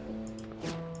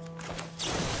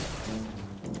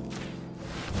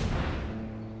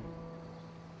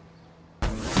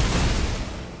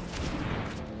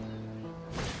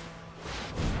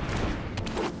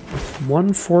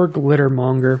 One for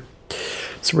Glittermonger.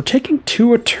 So we're taking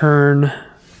 2 a turn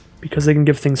because they can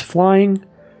give things flying,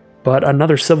 but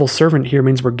another Civil Servant here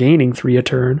means we're gaining 3 a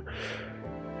turn.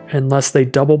 Unless they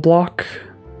double block.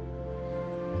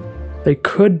 They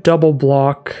could double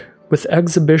block with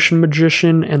Exhibition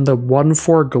Magician and the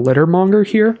 1/4 Glittermonger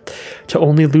here to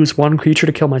only lose 1 creature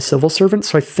to kill my Civil Servant.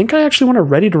 So I think I actually want to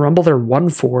Ready to Rumble their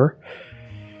 1/4.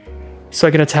 So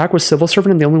I can attack with Civil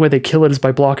Servant, and the only way they kill it is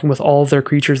by blocking with all of their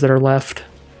creatures that are left.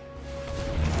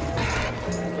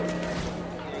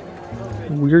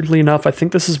 Weirdly enough, I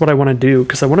think this is what I want to do,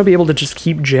 because I want to be able to just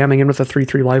keep jamming in with a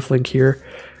 3/3 lifelink here,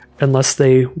 unless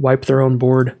they wipe their own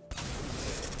board.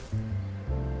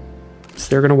 So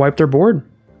they're going to wipe their board.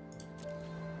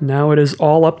 Now it is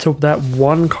all up to that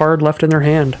 1 card left in their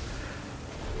hand.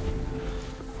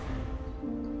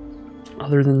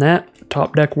 Other than that,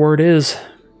 top deck word is...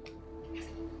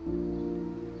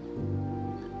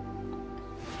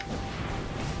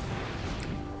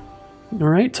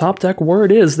 Alright, top deck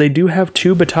word is they do have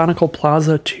 2 Botanical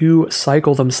Plaza to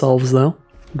cycle themselves, though.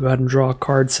 Go ahead and draw a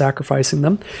card sacrificing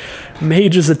them.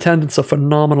 Mage's Attendant's a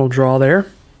phenomenal draw there.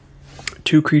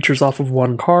 2 creatures off of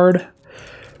 1 card.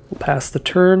 We'll pass the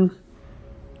turn.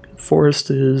 Forest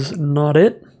is not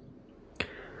it.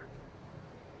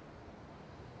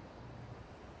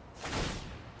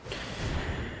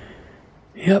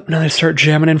 Yep, now they start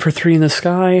jamming in for 3 in the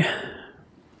sky.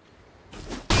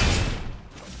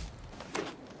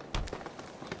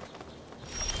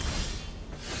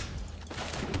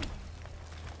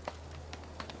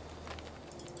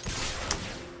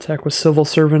 Attack with Civil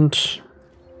Servant.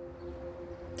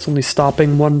 It's only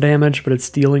stopping 1 damage, but it's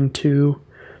dealing 2.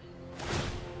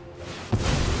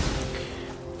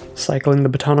 Cycling the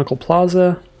Botanical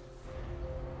Plaza.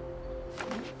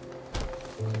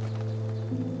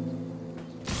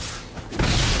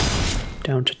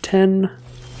 Down to 10.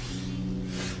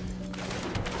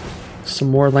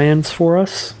 Some more lands for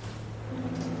us.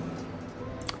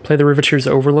 Play the Riveteer's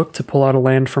Overlook to pull out a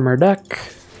land from our deck.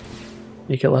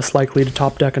 Make it less likely to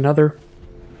top deck another.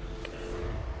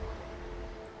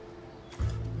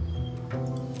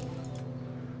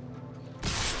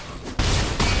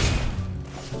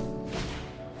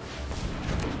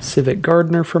 Civic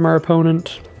Gardener from our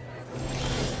opponent.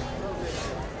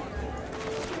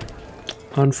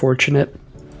 Unfortunate.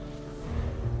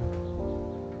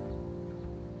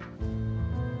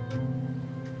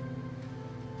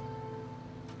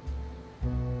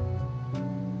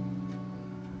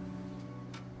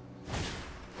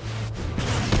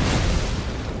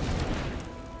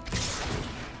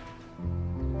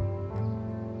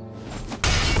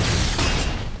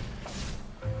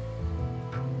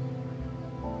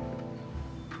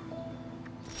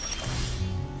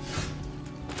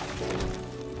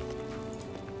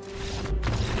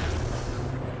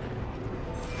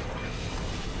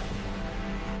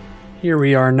 Here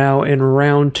we are now in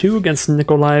round 2 against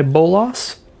Nikolai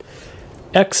Bolas.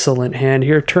 Excellent hand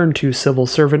here. Turn 2 Civil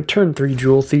Servant, turn 3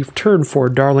 Jewel Thief, turn 4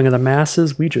 Darling of the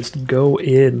Masses. We just go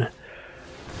in.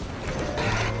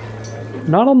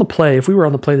 Not on the play. If we were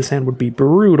on the play, this hand would be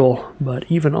brutal, but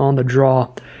even on the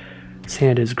draw, this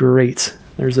hand is great.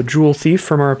 There's a Jewel Thief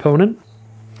from our opponent.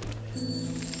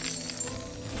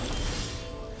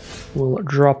 We'll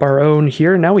drop our own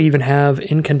here. Now we even have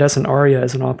Incandescent Aria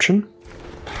as an option.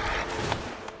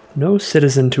 No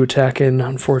Citizen to attack in,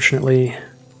 unfortunately.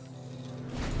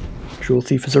 Jewel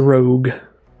Thief is a rogue.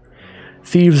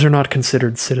 Thieves are not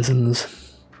considered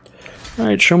citizens.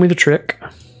 Alright, show me the trick.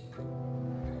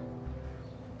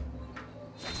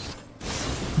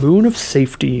 Boon of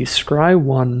Safety, scry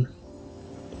 1.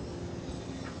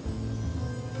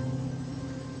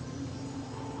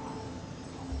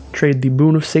 Trade the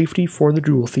Boon of Safety for the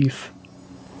Jewel Thief.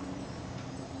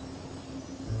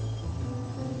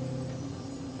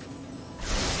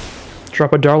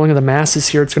 Drop a Darling of the Masses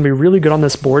here. It's going to be really good on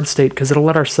this board state because it'll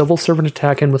let our Civil Servant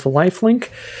attack in with a lifelink,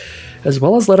 as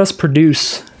well as let us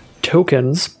produce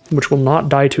tokens, which will not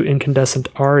die to Incandescent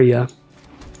Aria.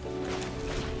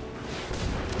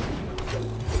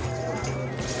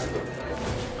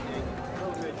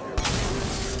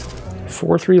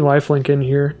 Four 3 lifelink in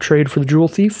here. Trade for the Jewel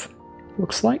Thief,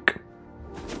 looks like.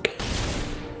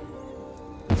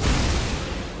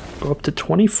 Go up to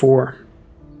 24.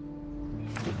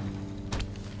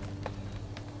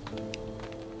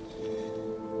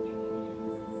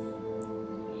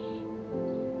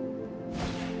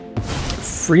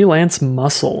 Freelance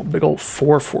Muscle, big ol'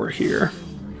 4/4 here.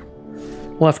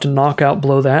 We'll have to knockout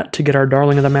blow that to get our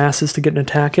Darling of the Masses to get an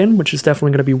attack in, which is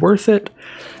definitely going to be worth it.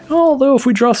 Although if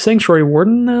we draw Sanctuary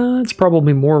Warden, it's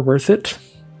probably more worth it.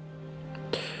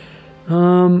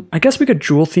 I guess we could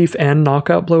Jewel Thief and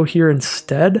knockout blow here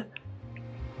instead.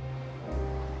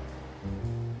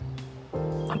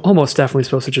 I'm almost definitely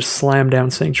supposed to just slam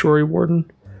down Sanctuary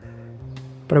Warden.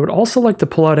 But I would also like to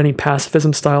pull out any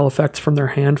pacifism style effects from their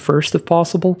hand first if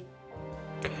possible.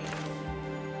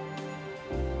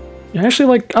 I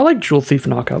like Jewel Thief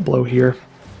knockout blow here.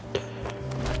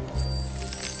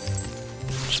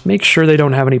 Just make sure they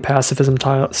don't have any pacifism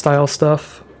style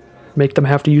stuff. Make them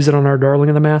have to use it on our Darling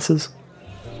of the Masses.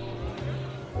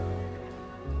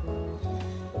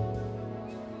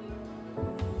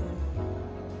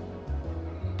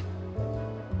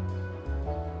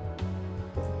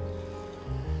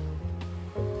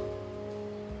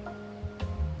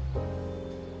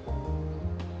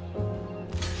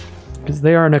 Because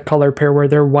they are in a color pair where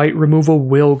their white removal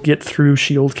will get through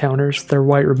shield counters. Their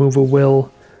white removal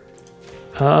will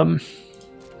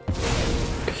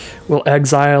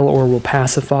exile or will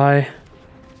pacify.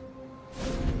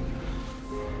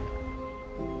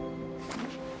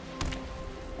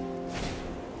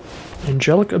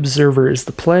 Angelic Observer is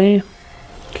the play.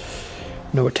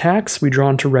 No attacks. We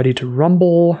draw into Ready to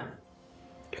Rumble.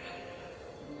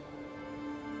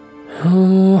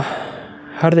 Oh...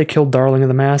 How do they kill Darling of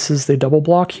the Masses? They double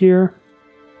block here.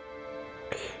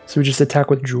 So we just attack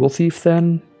with Jewel Thief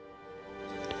then.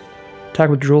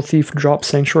 Attack with Jewel Thief, drop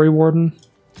Sanctuary Warden.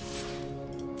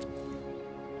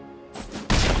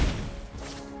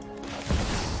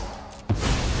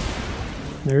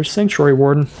 There's Sanctuary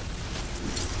Warden.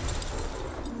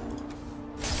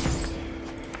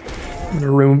 I'm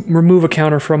going to remove a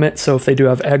counter from it, so if they do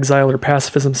have Exile or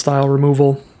Pacifism style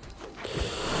removal,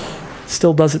 it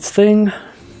still does its thing.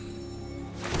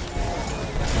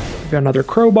 Got another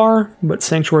crowbar, but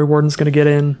Sanctuary Warden's gonna get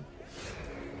in.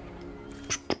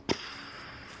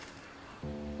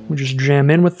 We just jam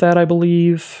in with that, I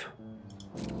believe.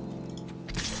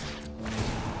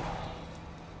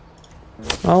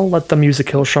 I'll let them use a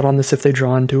kill shot on this if they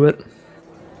draw into it.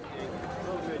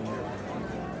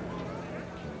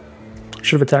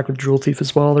 Should have attacked with Jewel Thief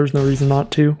as well, there's no reason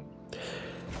not to.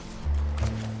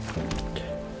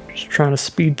 Just trying to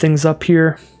speed things up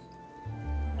here.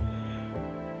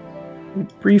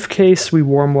 Briefcase, we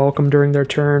warm welcome during their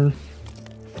turn.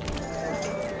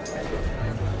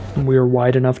 And we are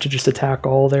wide enough to just attack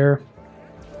all there.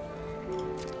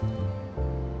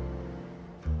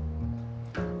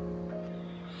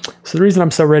 So the reason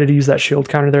I'm so ready to use that shield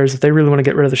counter there is if they really want to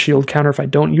get rid of the shield counter, if I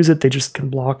don't use it, they just can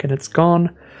block and it's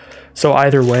gone. So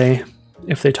either way,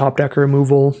 if they top deck a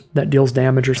removal that deals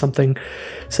damage or something,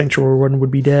 Sanctuary Warden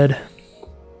would be dead.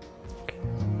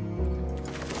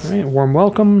 Alright, warm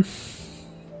welcome.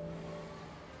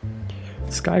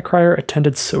 Skycrier,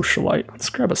 Attended Socialite. Let's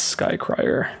grab a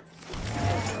Skycrier.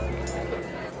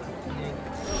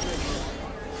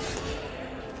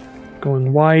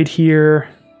 Going wide here.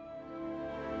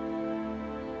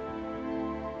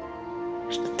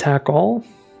 attack all.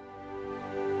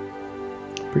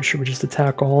 Pretty sure we just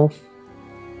attack all.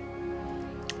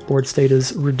 Board state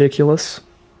is ridiculous.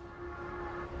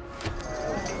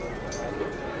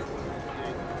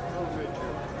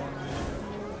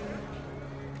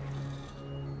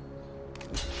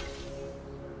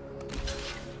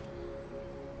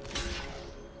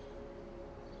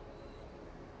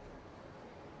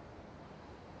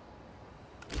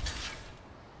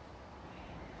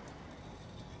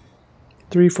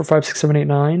 Three, 4, 5, 6, 7, 8,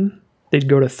 9. They'd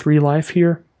go to 3 life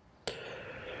here.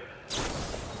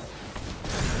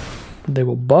 They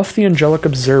will buff the Angelic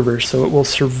Observer, so it will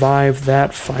survive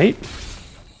that fight.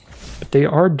 But they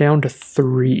are down to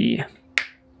 3.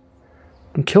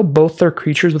 And kill both their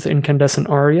creatures with Incandescent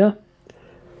Aria.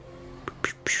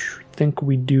 I think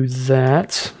we do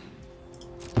that.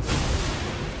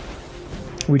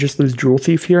 We just lose Jewel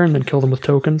Thief here and then kill them with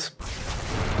tokens.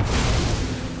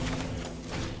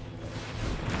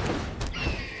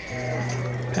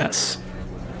 Yes.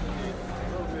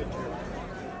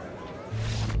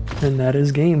 And that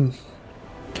is game.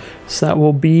 So that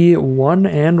will be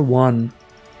 1-1.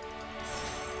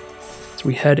 So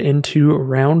we head into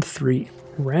round 3.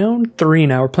 Round 3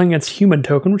 now. We're playing against Human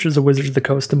Token, which is a Wizards of the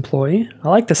Coast employee. I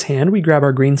like this hand. We grab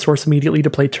our green source immediately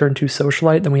to play turn 2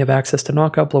 Socialite. Then we have access to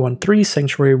Knockout Blow on 3,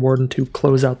 Sanctuary Warden to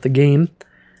close out the game.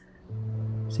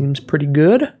 Seems pretty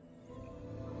good.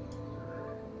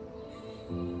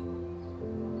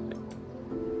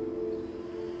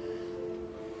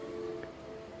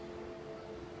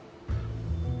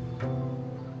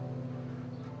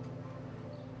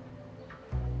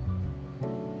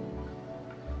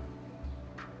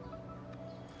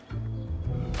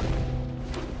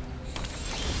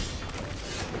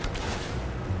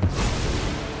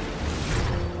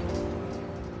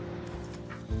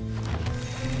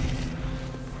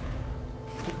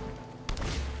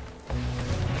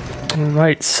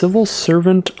 Alright, Civil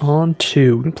Servant on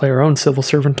 2. We can play our own Civil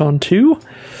Servant on 2.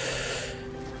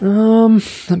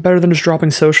 Better than just dropping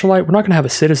Socialite. We're not going to have a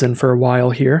Citizen for a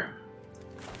while here.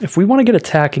 If we want to get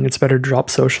attacking, it's better to drop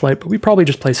Socialite, but we probably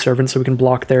just play Servant so we can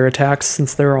block their attacks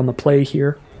since they're on the play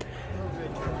here.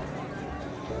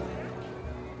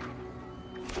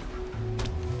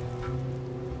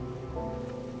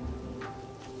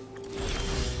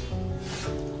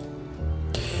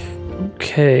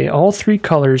 Okay, all 3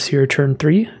 colors here, turn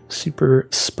 3. Super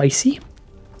spicy.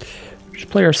 Just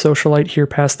play our Socialite here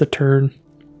past the turn.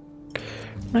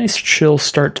 Nice chill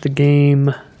start to the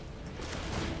game.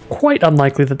 Quite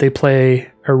unlikely that they play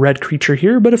a red creature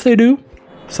here, but if they do,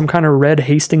 some kind of red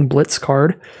hasting blitz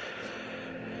card,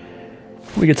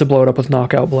 we get to blow it up with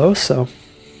Knockout Blow, so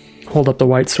hold up the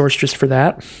white source just for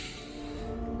that,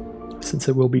 since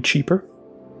it will be cheaper.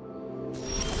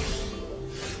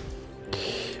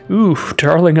 Ooh,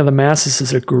 Darling of the Masses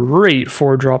is a great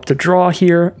 4-drop to draw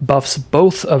here. Buffs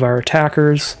both of our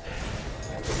attackers.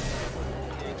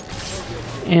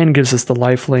 And gives us the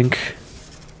lifelink.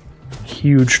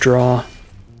 Huge draw.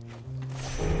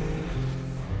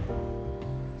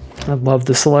 I love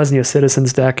the Selesnya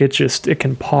Citizens deck. It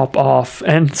can pop off.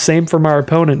 And same from our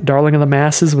opponent, Darling of the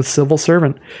Masses with Civil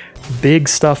Servant. Big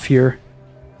stuff here.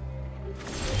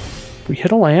 If we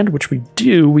hit a land, which we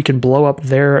do, we can blow up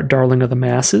their Darling of the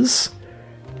Masses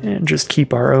and just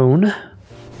keep our own.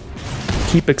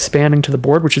 Keep expanding to the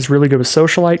board, which is really good with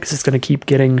Socialite because it's going to keep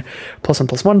getting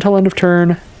 +1/+1 till end of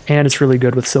turn, and it's really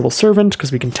good with Civil Servant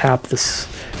because we can tap this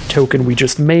token we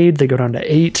just made. They go down to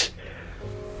 8.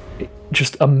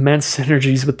 Just immense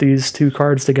synergies with these 2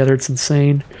 cards together. It's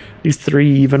insane. These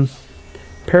 3 even.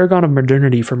 Paragon of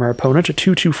Modernity from our opponent, a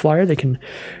 2/2 flyer. They can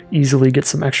easily get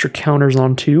some extra counters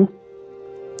on 2.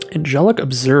 Angelic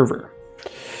Observer.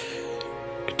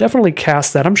 Could definitely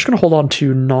cast that. I'm just going to hold on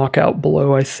to Knockout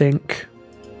Blow, I think.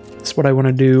 That's what I want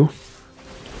to do.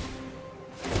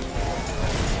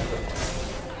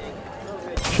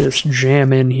 Just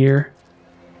jam in here.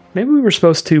 Maybe we were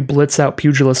supposed to blitz out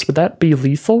Pugilist. Would that be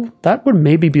lethal? That would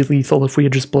maybe be lethal if we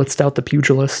had just blitzed out the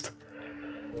Pugilist.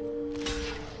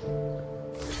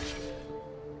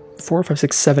 4, 5,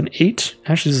 6, 7, 8.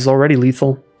 Actually, this is already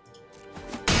lethal.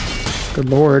 Good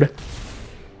lord.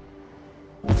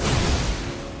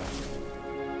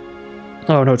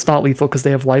 Oh no, it's not lethal because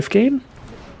they have life gain?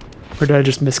 Or did I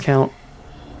just miscount?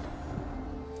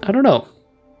 I don't know.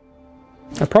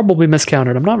 I probably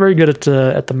miscounted. I'm not very good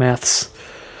at the maths.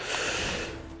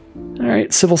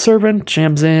 Alright, Civil Servant,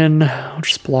 jams in. I'll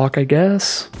just block, I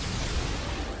guess.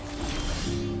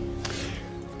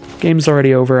 Game's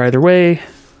already over either way.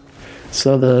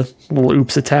 So the little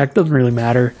oops attack doesn't really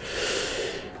matter.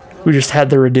 We just had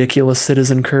the ridiculous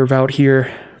Citizen curve out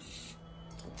here.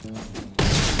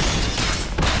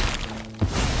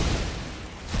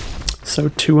 So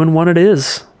 2-1 it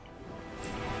is.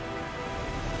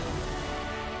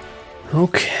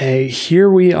 Okay, here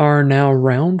we are now,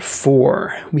 round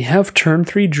 4. We have turn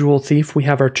 3 Jewel Thief. We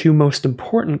have our 2 most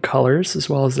important colors, as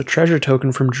well as the treasure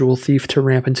token from Jewel Thief to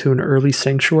ramp into an early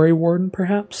Sanctuary Warden,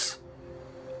 perhaps?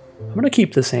 I'm going to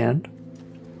keep this hand.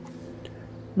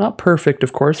 Not perfect,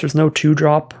 of course. There's no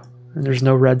 2-drop, and there's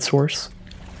no red source.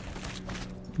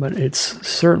 But it's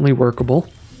certainly workable.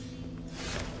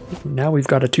 Now we've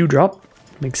got a 2-drop.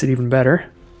 Makes it even better.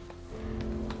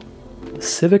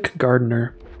 Civic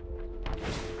Gardener.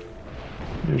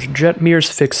 There's Jetmir's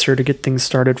Fixer to get things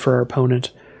started for our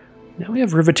opponent. Now we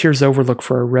have Riveteer's Overlook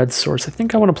for our red source. I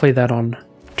think I want to play that on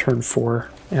turn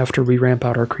 4 after we ramp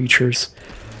out our creatures.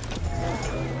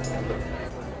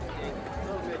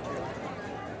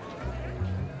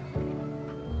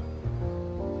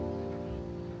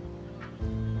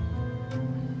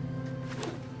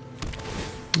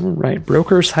 Alright,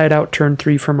 Broker's Hideout turn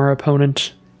 3 from our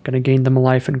opponent. Gonna gain them a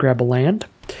life and grab a land.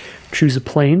 Choose a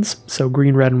Plains, so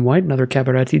green, red, and white, another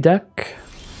Cabaretti deck.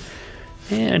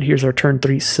 And here's our turn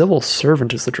 3 Civil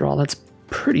Servant as the draw. That's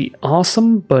pretty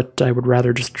awesome, but I would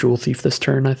rather just Jewel Thief this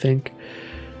turn, I think.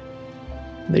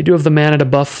 They do have the mana to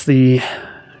buff the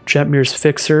Jetmir's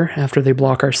Fixer after they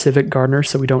block our Civic Gardener,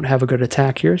 so we don't have a good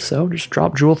attack here, so just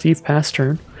drop Jewel Thief past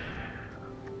turn.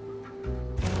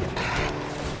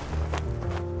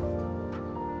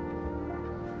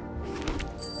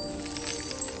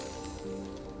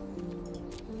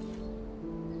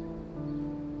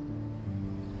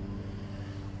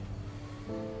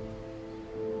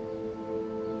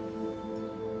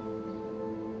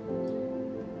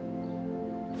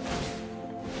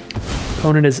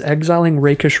 Opponent is exiling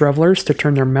Rakish Revelers to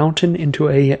turn their mountain into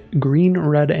a green,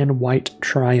 red, and white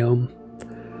triome.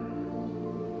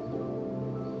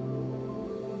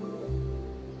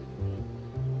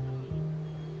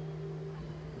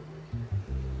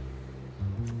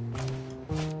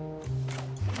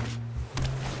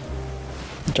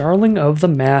 Darling of the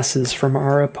Masses from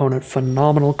our opponent.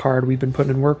 Phenomenal card. We've been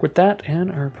putting in work with that,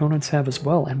 and our opponents have as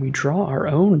well. And we draw our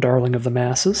own Darling of the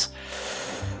Masses.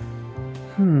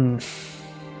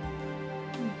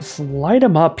 Let's light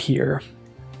him up here.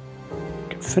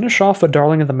 Finish off a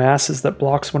Darling of the Masses that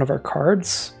blocks one of our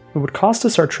cards. It would cost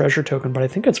us our treasure token, but I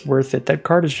think it's worth it. That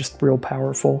card is just real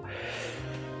powerful.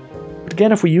 But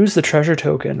again, if we use the treasure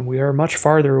token, we are much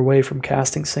farther away from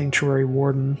casting Sanctuary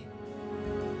Warden.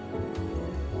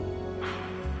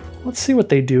 Let's see what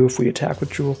they do if we attack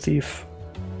with Jewel Thief.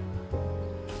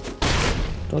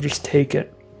 They'll just take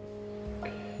it.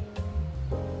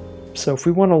 So if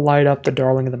we want to light up the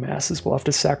Darling of the Masses, we'll have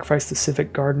to sacrifice the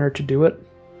Civic Gardener to do it.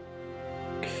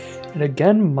 It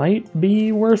again might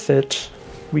be worth it.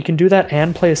 We can do that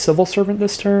and play a Civil Servant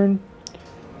this turn.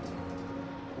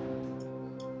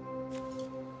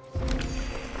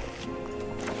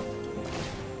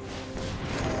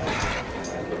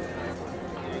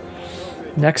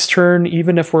 Next turn,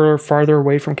 even if we're farther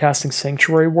away from casting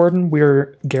Sanctuary Warden,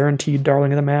 we're guaranteed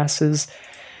Darling of the Masses.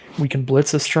 We can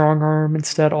blitz a Strong Arm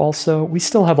instead also. We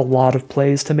still have a lot of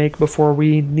plays to make before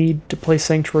we need to play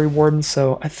Sanctuary Warden,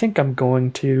 so I think I'm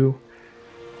going to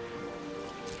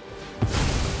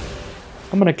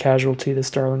casualty this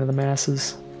Darling of the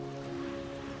Masses.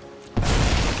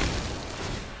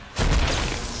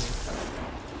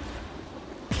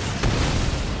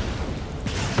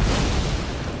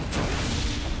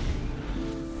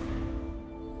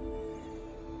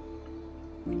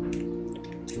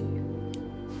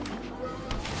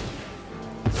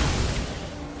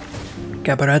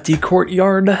 Cabaretti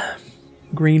Courtyard.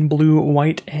 Green, blue,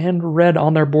 white, and red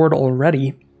on their board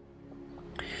already.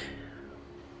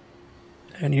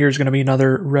 And here's going to be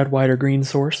another red, white, or green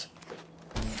source.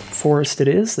 Forest it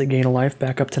is. They gain a life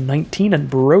back up to 19, and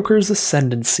Broker's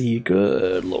Ascendancy.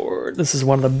 Good lord. This is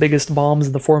one of the biggest bombs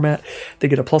in the format. They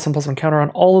get a +1/+1 counter on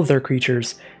all of their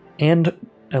creatures, and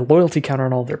a loyalty counter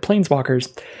on all of their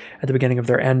planeswalkers at the beginning of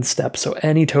their end step. So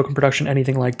any token production,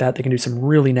 anything like that, they can do some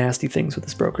really nasty things with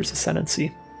this Broker's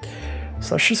Ascendancy.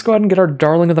 So let's just go ahead and get our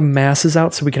Darling of the Masses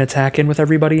out so we can attack in with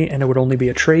everybody, and it would only be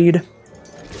a trade.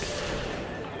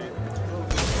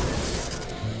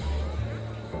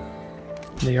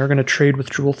 They are going to trade with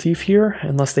Jewel Thief here,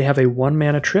 unless they have a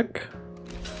 1-mana trick.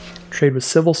 Trade with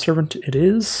Civil Servant it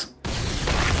is,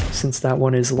 since that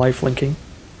one is life-linking.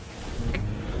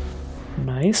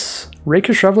 Nice.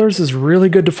 Rakish Revelers is really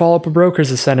good to follow up a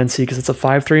Broker's Ascendancy, because it's a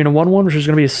 5/3 and a 1/1, which is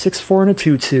going to be a 6/4 and a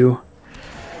 2/2.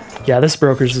 Yeah, this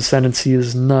Broker's Ascendancy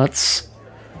is nuts.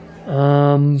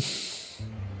 What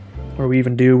do we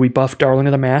even do? We buff Darling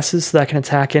of the Masses so that can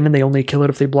attack in, and they only kill it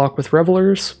if they block with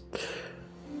Revelers.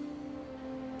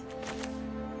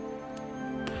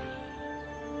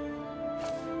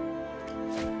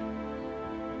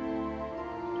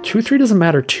 2-3 doesn't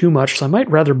matter too much, so I might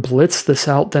rather blitz this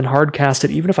out than hardcast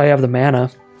it, even if I have the mana.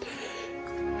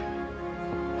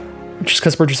 Just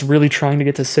because we're just really trying to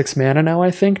get to 6 mana now,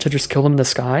 I think, to just kill them in the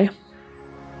sky.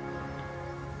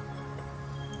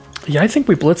 Yeah, I think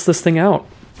we blitz this thing out,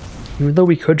 even though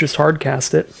we could just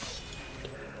hardcast it.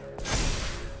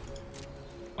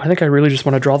 I think I really just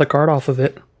want to draw the card off of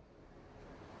it.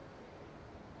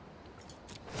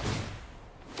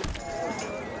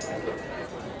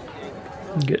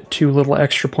 Get 2 little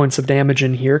extra points of damage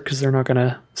in here because they're not going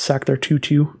to sack their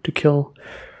 2/2 to kill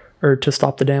or to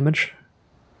stop the damage.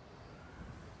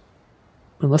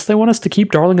 Unless they want us to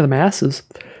keep Darling of the Masses.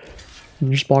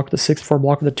 And just block the 6/4,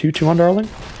 block the 2/2 on Darling.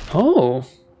 Oh,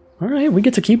 alright, we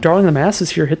get to keep Darling of the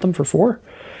Masses here, hit them for 4.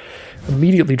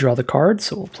 Immediately draw the card,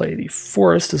 so we'll play the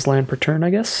Forest as land per turn, I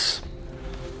guess.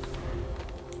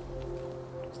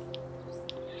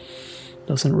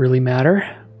 Doesn't really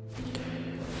matter.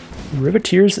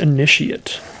 Riveteer's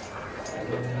Initiate.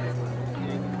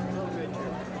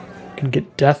 Can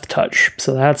get Death Touch,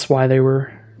 so that's why they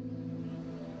were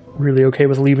really okay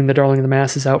with leaving the Darling of the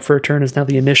Masses out for a turn, as now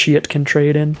the Initiate can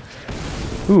trade in.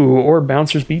 Ooh, or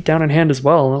Bouncer's Beatdown in hand as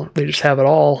well. They just have it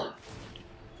all.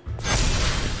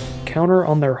 Counter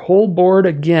on their whole board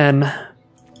again.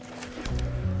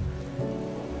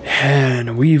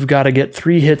 And we've got to get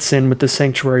 3 hits in with the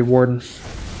Sanctuary Warden.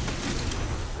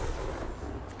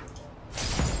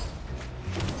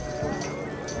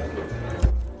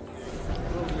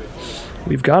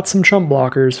 We've got some chump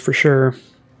blockers for sure.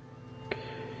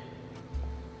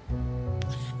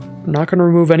 I'm not going to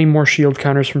remove any more shield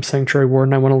counters from Sanctuary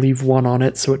Warden. I want to leave 1 on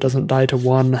it so it doesn't die to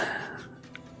 1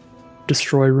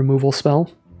 destroy removal spell.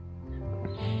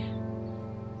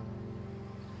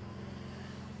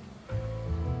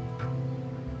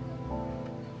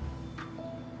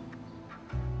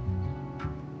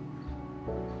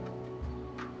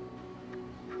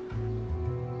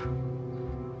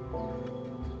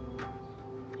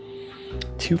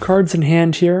 Two cards in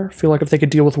hand here. I feel like if they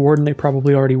could deal with Warden, they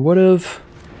probably already would have.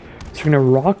 So we're going to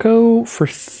Rocco for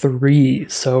 3.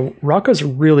 So Rocco's a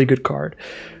really good card.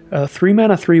 3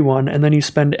 mana, 3/1, and then you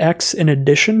spend X in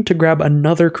addition to grab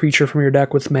another creature from your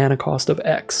deck with mana cost of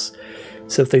X.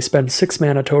 So if they spend 6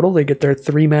 mana total, they get their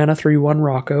 3 mana, 3/1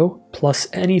 Rocco, plus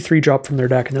any 3-drop from their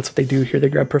deck, and that's what they do here. They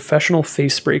grab Professional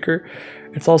Facebreaker.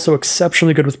 It's also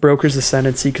exceptionally good with Broker's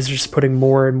Ascendancy because they're just putting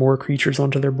more and more creatures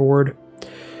onto their board.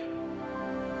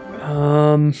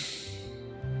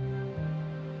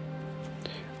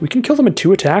 We can kill them in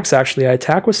 2 attacks, actually. I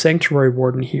attack with Sanctuary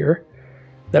Warden here.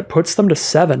 That puts them to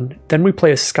 7. Then we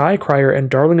play a Skycrier, and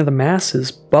Darling of the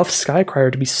Masses buffs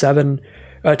Skycrier to be 7,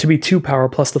 to be 2 power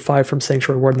plus the 5 from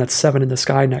Sanctuary Warden. That's 7 in the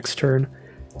sky next turn.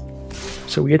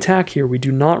 So we attack here. We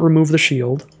do not remove the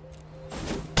shield.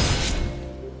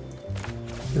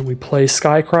 Then we play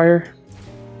Skycrier.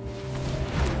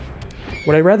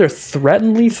 Would I rather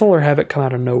threaten lethal or have it come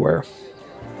out of nowhere?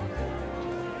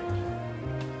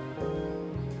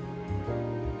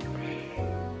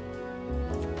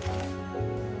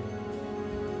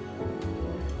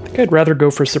 I think I'd rather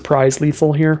go for surprise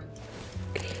lethal here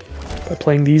by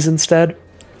playing these instead.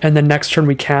 And then next turn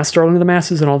we cast Darling of the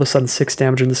Masses and all of a sudden 6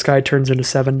 damage in the sky turns into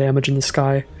 7 damage in the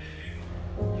sky.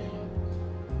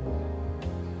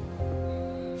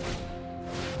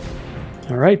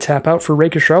 Alright, tap out for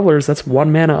Rakish Revelers. That's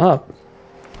 1 mana up.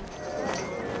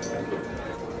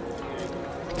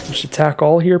 Just attack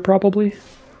all here, probably.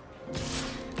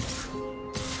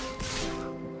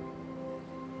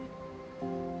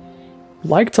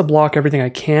 Like to block everything I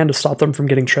can to stop them from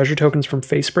getting treasure tokens from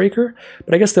Facebreaker,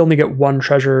 but I guess they only get 1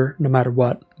 treasure no matter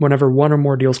what. Whenever 1 or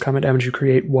more deals combat damage, you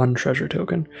create 1 treasure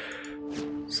token.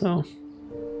 So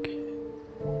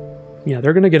yeah,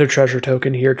 they're going to get a treasure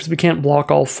token here because we can't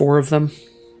block all 4 of them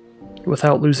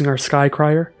without losing our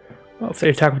Skycrier. Well, if they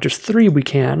attack with just 3, we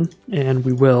can, and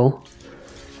we will.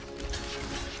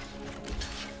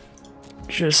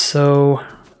 Just so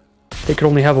they could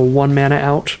only have a 1 mana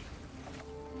out.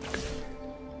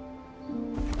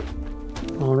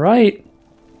 Alright.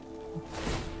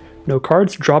 No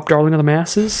cards. Drop Darling of the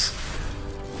Masses.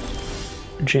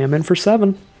 Jam in for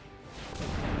 7.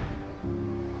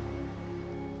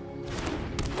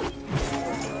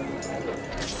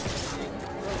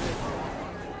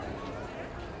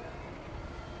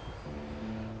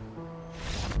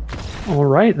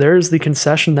 Alright, there's the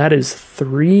concession. That is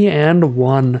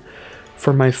 3-1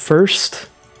 for my first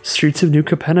Streets of New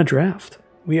Capenna draft.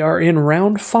 We are in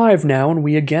round 5 now, and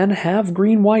we again have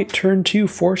green-white turn 2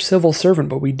 for Civil Servant,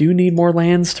 but we do need more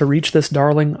lands to reach this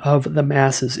Darling of the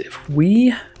Masses. If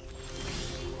we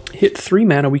hit 3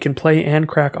 mana, we can play and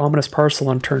crack Ominous Parcel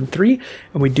on turn 3,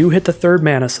 and we do hit the 3rd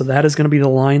mana, so that is going to be the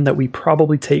line that we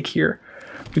probably take here.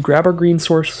 We grab our green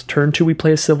source, turn 2 we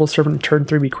play a Civil Servant, and turn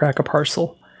 3 we crack a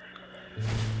Parcel.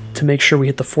 To make sure we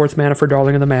hit the 4th mana for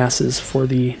Darling of the Masses for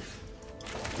the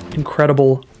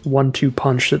incredible 1-2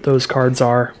 punch that those cards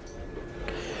are.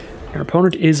 Our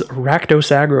opponent is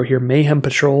Rakdos Aggro here, Mayhem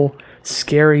Patrol,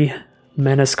 scary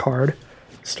menace card,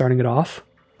 starting it off.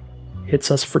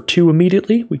 Hits us for 2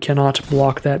 immediately, we cannot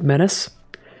block that menace.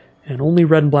 And only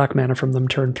red and black mana from them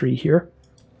turn 3 here.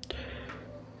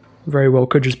 Very well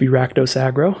could just be Rakdos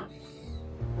Aggro.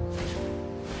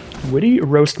 Witty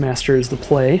Roastmaster is the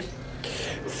play.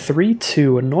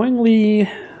 3-2, annoyingly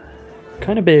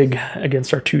kind of big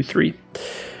against our 2-3.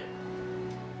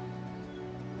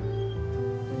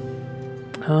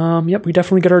 Yep, we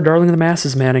definitely get our Darling of the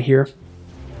Masses mana here.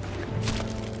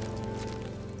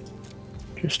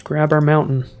 Just grab our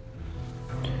mountain.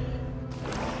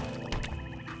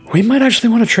 We might actually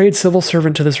want to trade Civil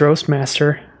Servant to this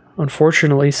Roastmaster,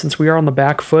 unfortunately, since we are on the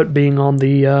back foot being on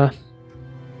the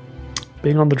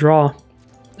draw.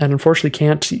 And unfortunately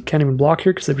can't even block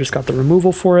here because they've just got the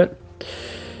removal for it.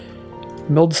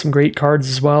 Milled some great cards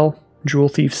as well. Jewel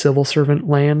Thief, Civil Servant,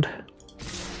 land.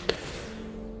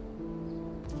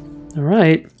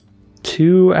 Alright.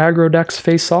 2 aggro decks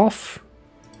face off.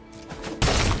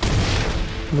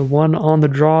 The one on the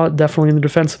draw, definitely in the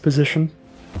defensive position.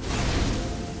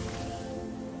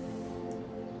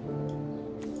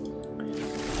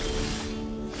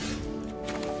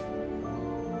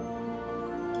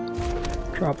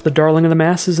 Drop the Darling of the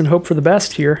Masses and hope for the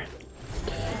best here.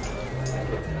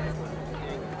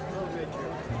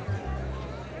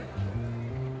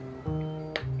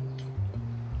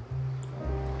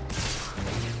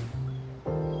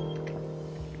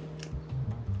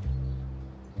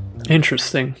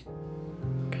 Interesting.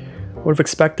 Would have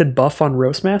expected buff on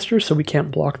Roastmaster, so we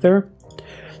can't block there.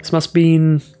 This must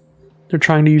mean they're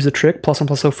trying to use a trick,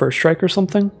 +1/+0 first strike or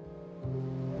something.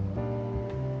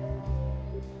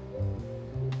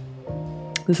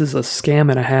 This is a scam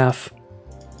and a half.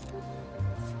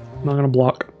 I'm not gonna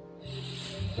block.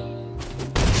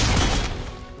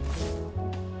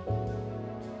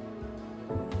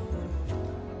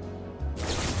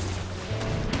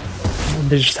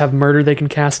 They just have Murder they can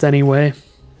cast anyway.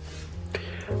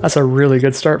 That's a really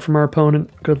good start from our opponent.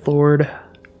 Good lord.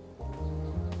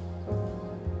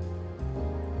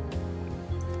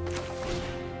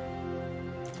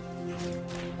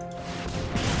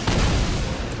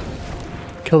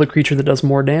 Kill the creature that does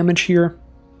more damage here.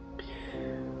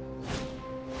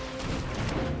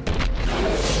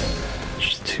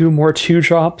 Just 2 more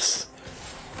 2-drops.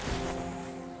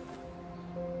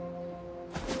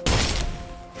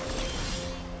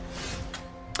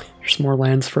 There's more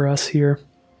lands for us here.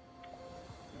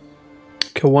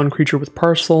 Kill 1 creature with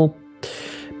Parcel.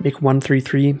 Make 1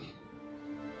 3/3.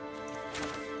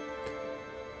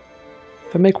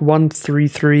 If I make 1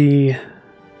 3/3,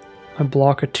 I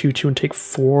block a 2/2 and take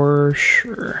 4,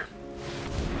 sure.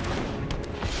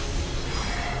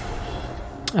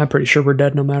 I'm pretty sure we're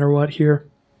dead no matter what here.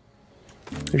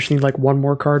 I just need like 1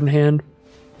 more card in hand.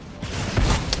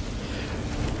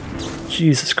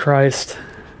 Jesus Christ.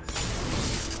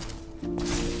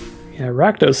 Yeah,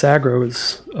 Rakdos Aggro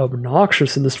is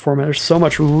obnoxious in this format. There's so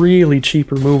much really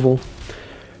cheap removal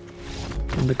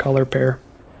in the color pair.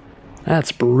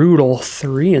 That's brutal.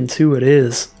 3-2 it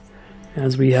is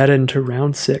as we head into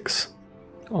round 6.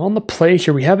 On the play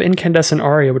here, we have Incandescent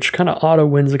Aria, which kind of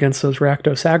auto-wins against those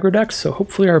Rakdos Aggro decks, so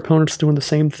hopefully our opponent's doing the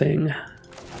same thing.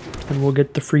 And we'll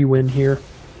get the free win here.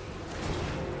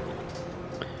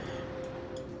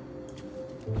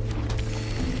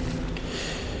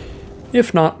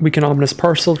 If not, we can Ominous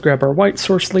Parcel, grab our white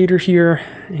source later here,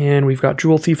 and we've got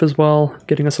Jewel Thief as well,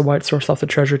 getting us a white source off the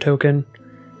treasure token.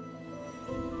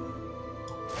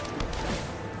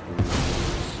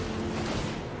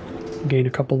 Gain a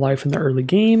couple life in the early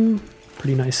game.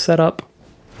 Pretty nice setup.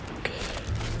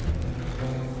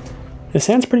 This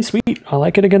hand's pretty sweet. I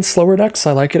like it against slower decks.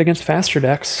 I like it against faster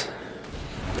decks.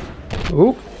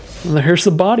 Oh, there's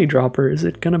the body dropper. Is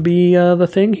it going to be the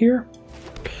thing here?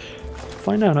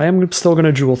 Find out. I am still going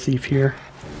to Jewel Thief here.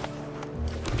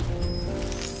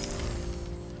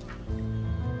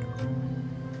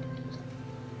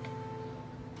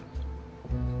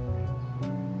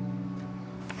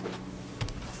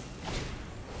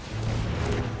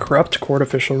 Corrupt Court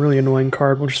Official, really annoying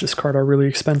card. We'll just discard our really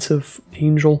expensive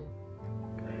Angel.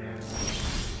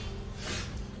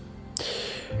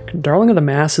 Darling of the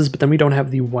Masses, but then we don't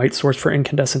have the white source for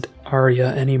Incandescent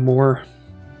Aria anymore.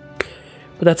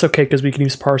 But that's okay, because we can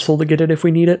use Parcel to get it if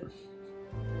we need it.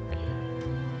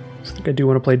 I think I do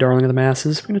want to play Darling of the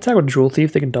Masses. We can attack with Jewel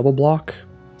Thief. They can double block.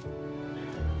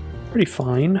 Pretty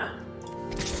fine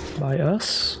by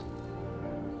us.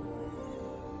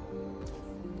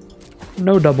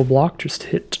 No double block, just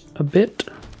hit a bit.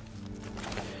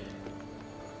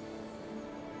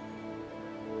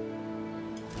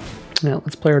 Now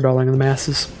let's play our Darling of the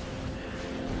Masses.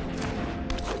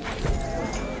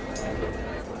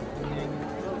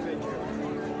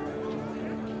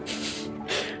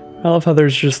 I love how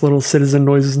there's just little citizen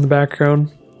noises in the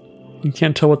background. You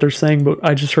can't tell what they're saying, but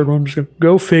I just heard one just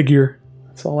go figure.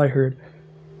 That's all I heard.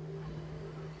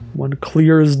 One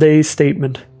clear as day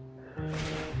statement.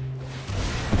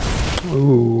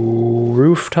 Ooh,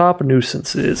 Rooftop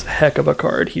Nuisance is a heck of a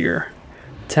card here.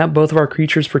 Tap both of our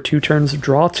creatures for 2 turns,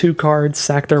 draw 2 cards,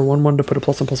 sack their 1/1 to put a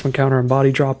 +1/+1 counter on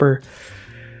Body Dropper.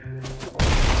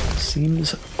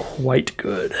 Seems quite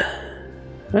good.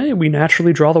 Hey, we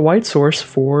naturally draw the white source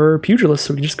for Pugilist,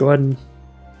 so we can just go ahead and...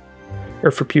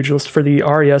 Or for Pugilist, for the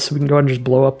Arya, so we can go ahead and just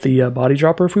blow up the Body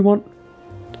Dropper if we want.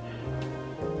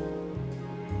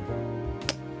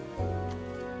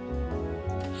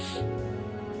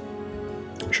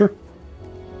 Sure.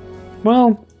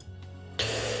 Well,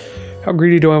 how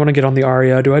greedy do I want to get on the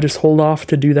Arya? Do I just hold off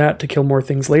to do that to kill more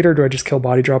things later? Do I just kill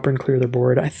Body Dropper and clear their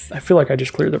board? I feel like I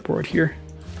just clear their board here.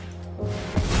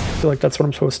 I feel like that's what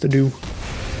I'm supposed to do.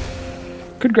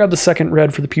 Could grab the second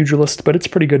red for the Pugilist, but it's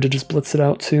pretty good to just blitz it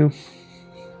out too.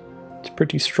 It's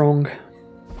pretty strong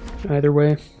either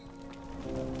way.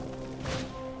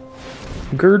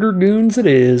 Girder Goons it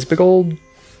is. Big old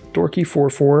dorky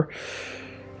 4/4.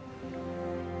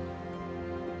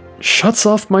 Shuts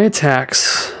off my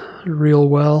attacks real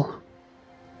well.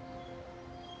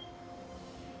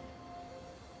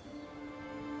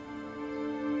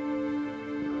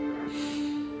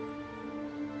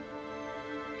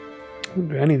 I can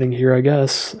do anything here, I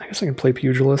guess. I guess I can play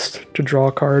Pugilist to draw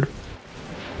a card.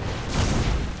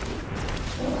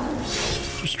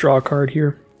 Just draw a card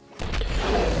here.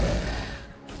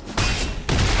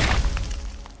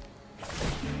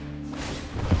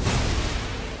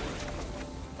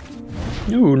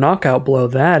 Ooh, Knockout Blow.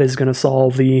 That is going to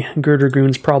solve the Girder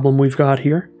Goons problem we've got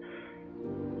here.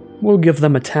 We'll give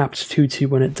them a tapped 2/2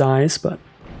 when it dies, but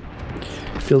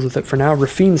deals with it for now.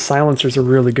 Raffine's Silencer is a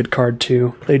really good card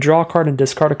too. They draw a card and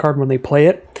discard a card when they play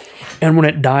it, and when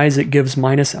it dies it gives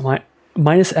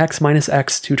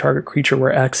 -X/-X to target creature,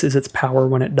 where X is its power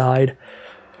when it died.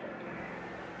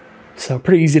 So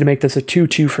pretty easy to make this a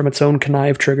 2/2 from its own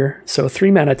Connive trigger. So a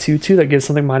 3 mana 2/2 that gives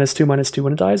something -2/-2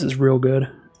 when it dies is real good.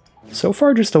 So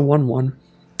far just a 1/1,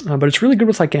 but it's really good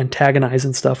with like Antagonize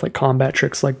and stuff, like combat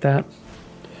tricks like that.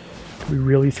 Could be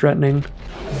really threatening.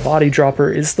 Body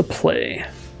Dropper is the play.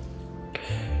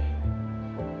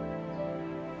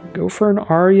 Go for an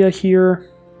Arya here.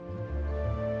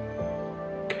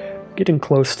 Getting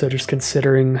close to just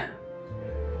considering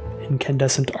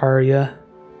Incandescent Arya.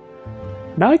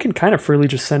 Now I can kind of freely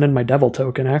just send in my Devil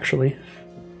token, actually.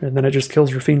 And then it just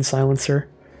kills Raffine's Silencer.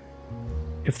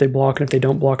 If they block, and if they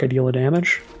don't block, I deal a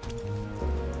damage.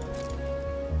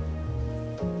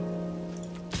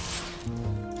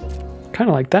 Kind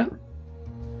of like that.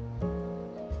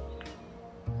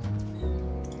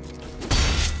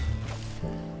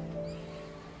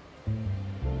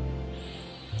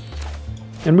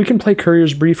 And we can play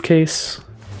Courier's Briefcase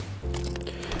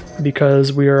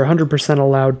because we are 100%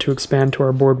 allowed to expand to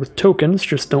our board with tokens,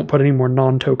 just don't put any more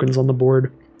non-tokens on the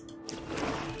board.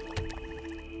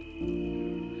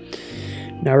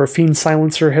 Now Raffine's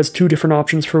Silencer has 2 different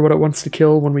options for what it wants to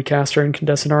kill. When we cast our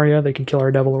Incandescent Arya, they can kill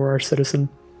our Devil or our Citizen.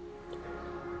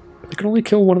 But they can only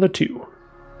kill one of the 2.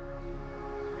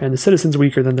 And the Citizen's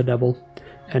weaker than the Devil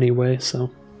anyway, so...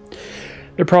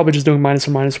 They're probably just doing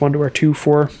 -1/-1 to our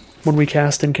 2/4 when we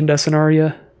cast Incandescent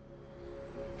Arya.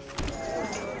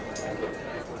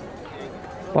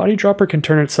 Body Dropper can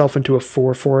turn itself into a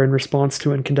 4/4 in response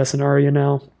to Incandescent Arya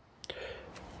now.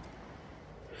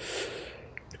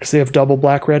 Because they have double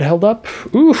black-red held up.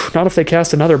 Ooh, not if they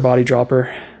cast another Body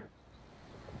Dropper.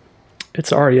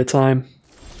 It's Arya time.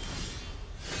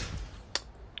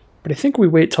 But I think we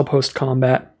wait till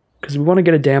post-combat, because we want to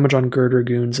get a damage on Girder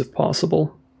Goons if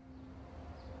possible.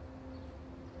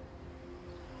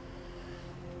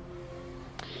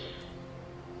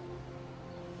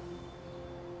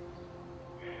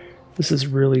 This is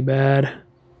really bad.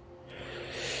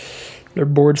 Their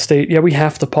board state. Yeah, we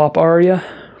have to pop Arya.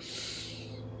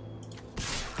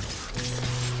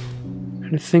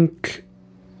 And I think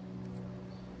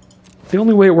the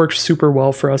only way it works super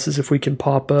well for us is if we can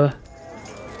pop a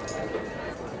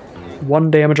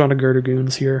 1 damage onto Girder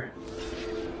Goons here.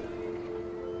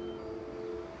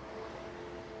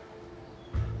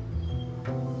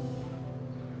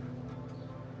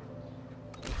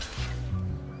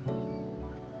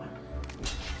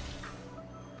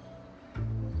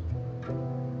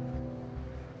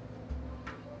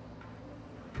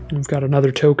 We've got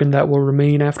another token that will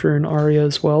remain after an Arya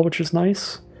as well, which is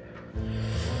nice.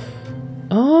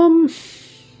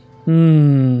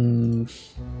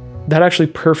 That actually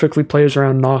perfectly plays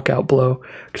around Knockout Blow.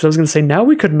 Because I was going to say, now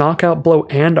we could Knockout Blow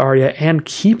and Arya and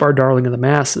keep our Darling of the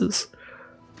Masses.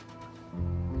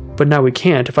 But now we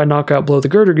can't. If I Knockout Blow the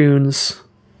Girder Goons,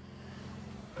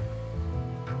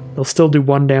 they'll still do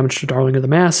 1 damage to Darling of the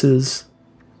Masses,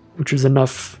 which is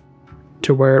enough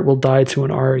to where it will die to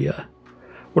an Arya.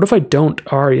 What if I don't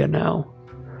Arya now?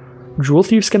 Jewel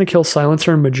Thief's going to kill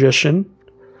Silencer and Magician.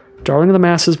 Darling of the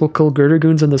Masses will kill Girder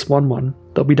Goons in this 1/1.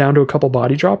 They'll be down to a couple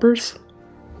body droppers.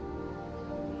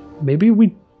 Maybe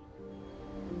we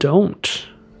don't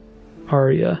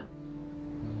Arya.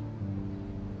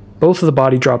 Both of the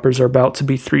body droppers are about to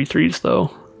be 3/3s though.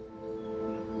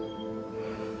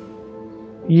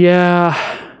 Yeah.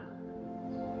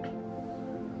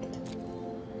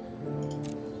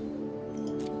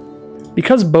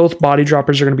 Because both body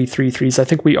droppers are going to be 3/3s, I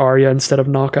think we Arya instead of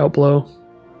Knockout Blow.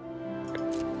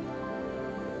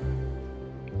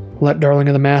 Let Darling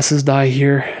of the Masses die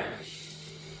here.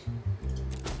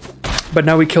 But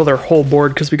now we kill their whole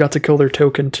board because we got to kill their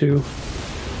token too.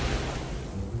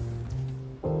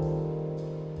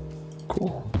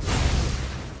 Cool.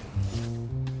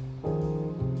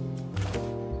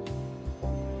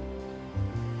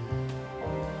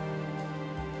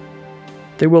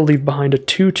 They will leave behind a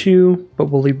 2/2, but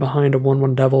we'll leave behind a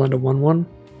 1/1 Devil and a 1/1.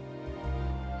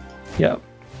 Yeah.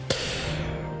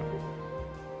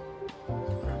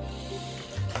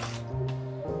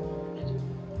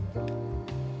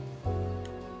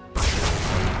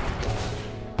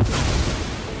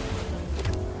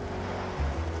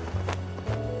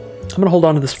 I'm going to hold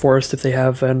on to this forest if they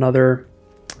have another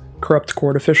corrupt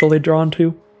court official they draw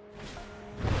into.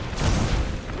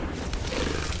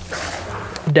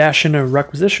 Dash in a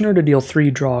Requisitioner to deal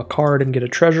 3, draw a card, and get a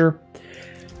treasure,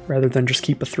 rather than just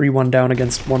keep a 3/1 down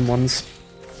against 1/1s.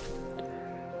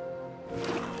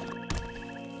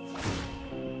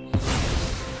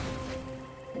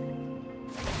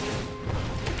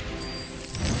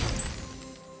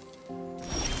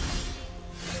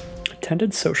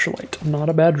 Attended Socialite, not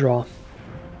a bad draw.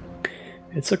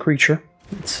 It's a creature,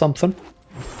 it's something.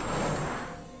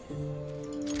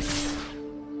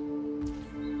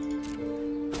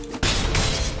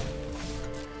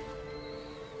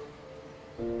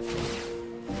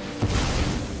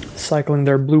 Cycling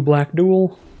their blue-black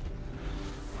duel.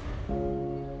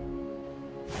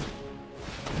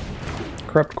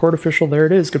 Corrupt court official, there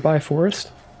it is. Goodbye,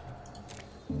 forest.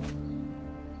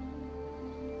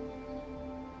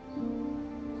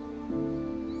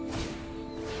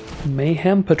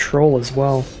 Mayhem Patrol as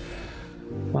well.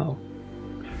 Wow.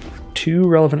 2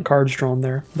 relevant cards drawn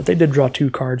there, but they did draw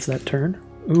 2 cards that turn.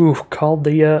 Ooh,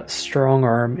 Chaldea Strong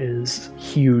Arm is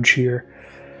huge here.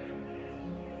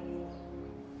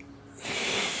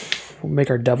 We'll make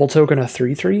our Devil token a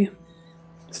 3/3.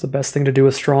 It's the best thing to do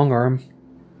with Strong Arm.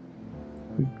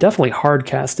 We definitely hard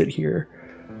cast it here.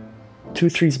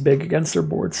 2/3's big against their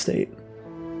board state.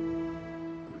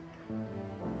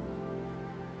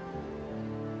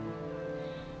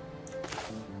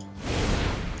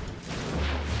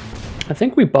 I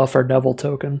think we buff our Devil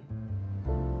token.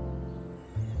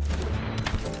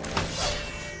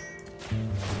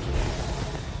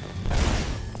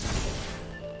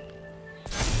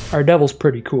 Our Devil's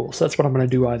pretty cool, so that's what I'm going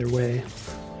to do either way,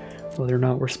 whether or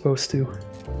not we're supposed to.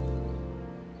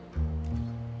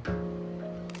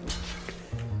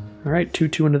 Alright,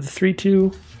 2/2 into the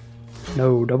 3/2.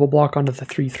 No, double block onto the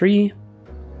 3/3.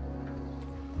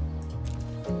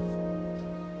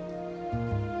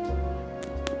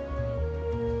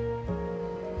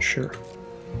 Sure.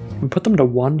 We put them to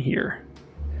 1 here.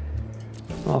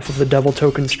 Off of the Devil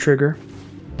token's trigger.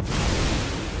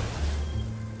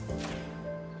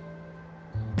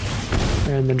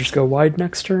 And then just go wide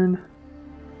next turn.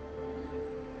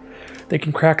 They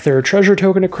can crack their treasure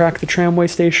token to crack the tramway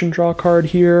station, draw a card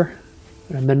here,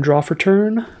 and then draw for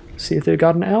turn. See if they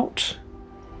got an out.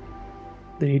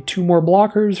 They need 2 more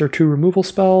blockers or 2 removal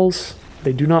spells.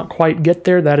 They do not quite get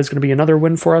there. That is going to be another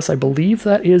win for us. I believe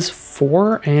that is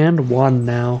 4-1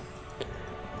 now.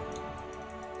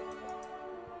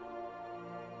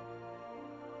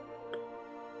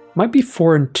 Might be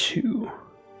 4-2.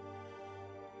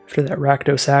 After that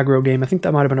Rakdos aggro game. I think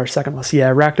that might have been our second loss.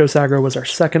 Yeah, Rakdos aggro was our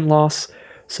second loss.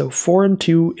 So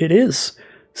 4-2 it is.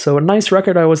 So a nice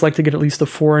record. I always like to get at least a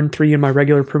 4-3 in my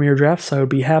regular Premier drafts. So I would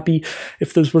be happy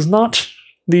if this was not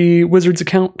the Wizards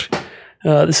account.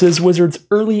 This is Wizards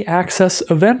Early Access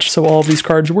event, so all of these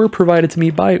cards were provided to me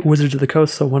by Wizards of the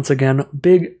Coast. So once again,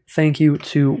 big thank you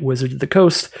to Wizards of the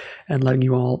Coast, and letting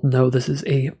you all know this is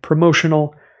a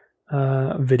promotional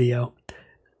video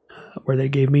where they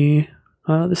gave me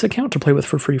this account to play with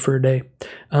for free for a day.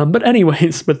 But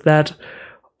anyways, with that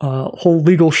whole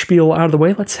legal spiel out of the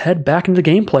way, let's head back into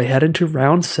gameplay, head into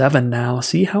round 7 now,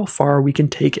 see how far we can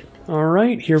take it.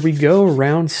 Alright, here we go,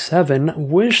 round 7.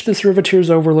 Wish this Riveteer's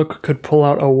Overlook could pull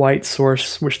out a white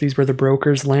source. Wish these were the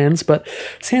broker's lands, but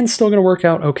this hand's still going to work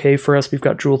out okay for us. We've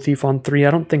got Jewel Thief on 3.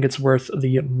 I don't think it's worth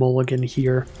the mulligan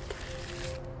here.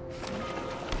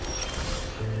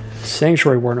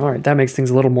 Sanctuary Warden. Alright, that makes things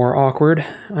a little more awkward.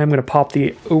 I'm going to pop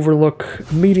the Overlook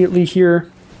immediately here.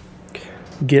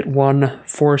 Get one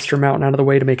Forester Mountain out of the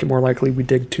way to make it more likely we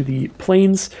dig to the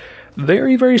plains.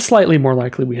 Very, very slightly more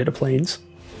likely we hit a plains.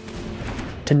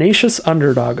 Tenacious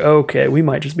Underdog. Okay, we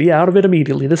might just be out of it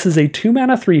immediately. This is a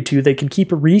 2-mana 3/2. They can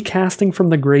keep recasting from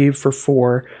the grave for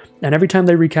 4, and every time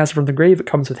they recast from the grave, it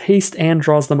comes with haste and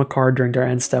draws them a card during their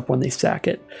end step when they sack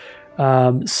it.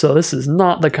 So this is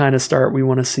not the kind of start we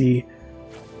want to see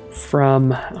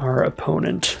from our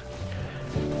opponent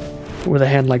with a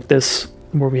hand like this,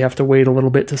 where we have to wait a little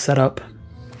bit to set up.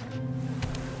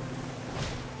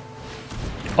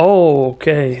 Oh,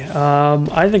 okay.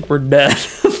 I think we're dead.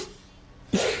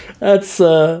 That's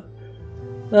a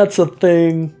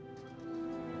thing.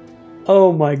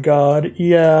 Oh my god,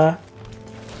 yeah.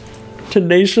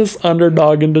 Tenacious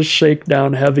Underdog into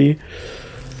Shakedown Heavy.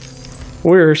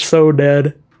 We're so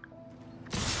dead.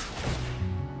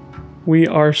 We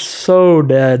are so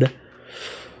dead.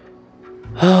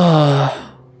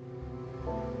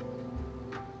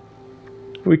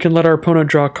 We can let our opponent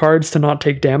draw cards to not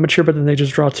take damage here, but then they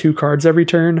just draw 2 cards every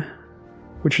turn,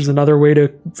 which is another way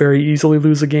to very easily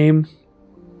lose a game.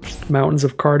 Mountains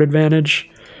of card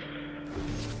advantage.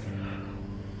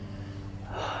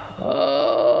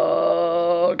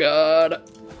 Oh, God.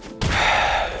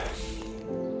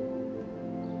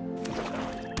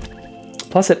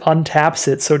 Plus it untaps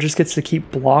it, so it just gets to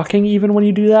keep blocking even when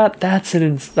you do that. That's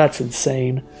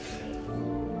insane.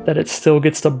 That it still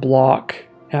gets to block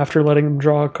after letting them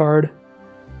draw a card.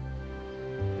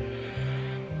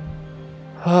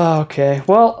 Okay,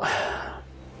 well...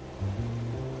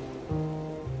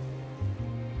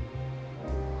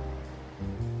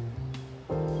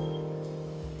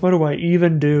 what do I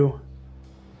even do?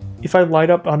 If I light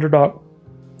up Underdog,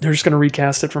 they're just going to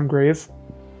recast it from grave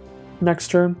next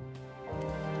turn.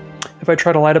 If I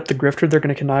try to light up the Grifter, they're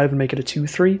going to connive and make it a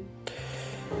 2/3.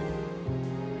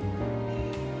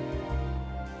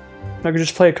 I could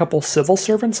just play a couple Civil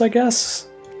Servants, I guess.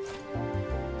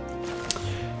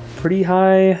 Pretty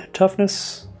high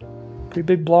toughness, pretty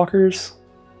big blockers.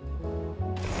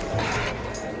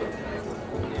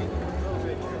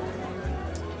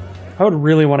 I would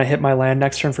really want to hit my land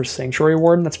next turn for Sanctuary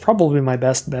Warden. That's probably my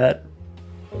best bet.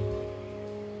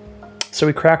 So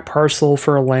we crack Parcel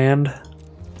for a land.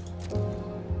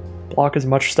 Block as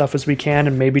much stuff as we can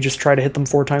and maybe just try to hit them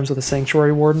 4 times with a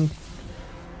Sanctuary Warden.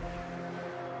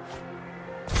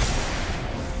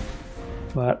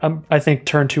 But I think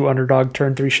turn 2 Underdog,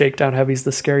 turn 3 Shakedown Heavy is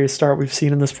the scariest start we've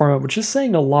seen in this format, which is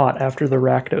saying a lot after the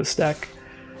Rakdos deck.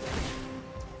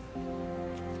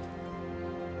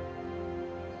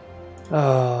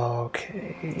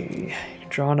 Okay,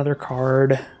 draw another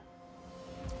card.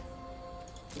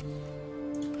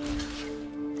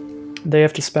 They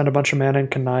have to spend a bunch of mana and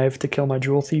connive to kill my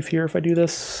Jewel Thief here if I do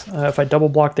this. If I double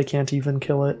block, they can't even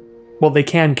kill it. Well, they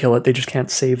can kill it, they just can't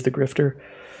save the Grifter.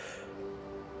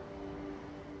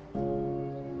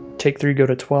 Take 3, go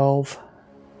to 12.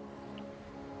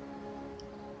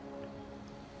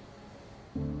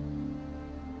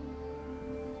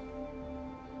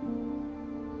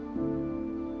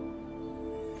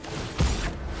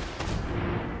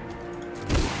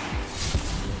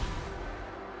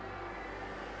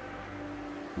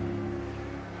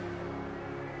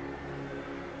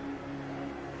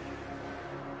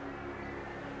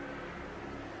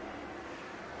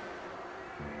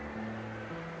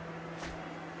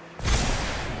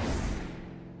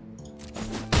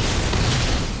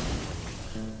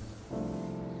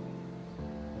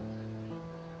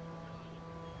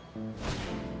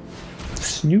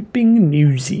 Snooping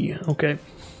Newsy. Okay.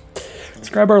 Let's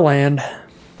grab our land.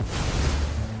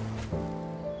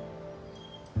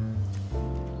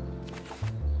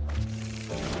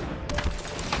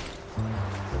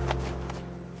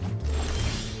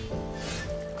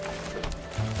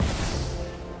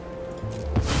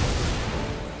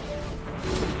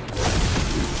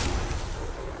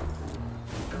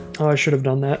 Oh, I should have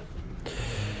done that.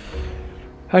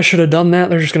 I should have done that.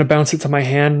 They're just going to bounce it to my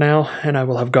hand now, and I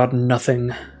will have gotten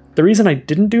nothing. The reason I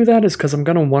didn't do that is because I'm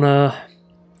going to want to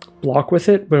block with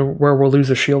it, where we'll lose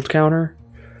a shield counter.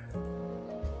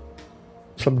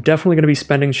 So I'm definitely going to be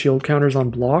spending shield counters on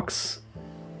blocks.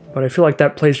 But I feel like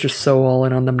that plays just so all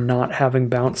in on them not having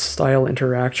bounce style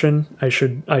interaction. I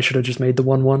should have just made the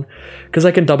 1-1. Because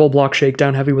I can double block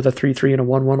Shakedown Heavy with a 3-3 and a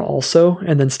 1-1 also,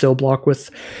 and then still block with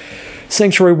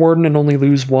Sanctuary Warden and only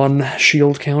lose one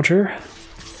shield counter.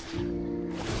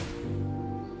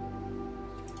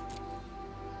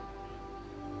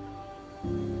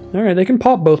 Alright, they can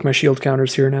pop both my shield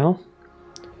counters here now.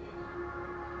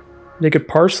 They could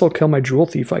parcel kill my Jewel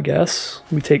Thief, I guess.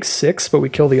 We take 6, but we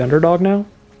kill the underdog now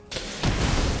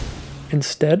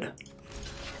instead.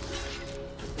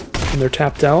 And they're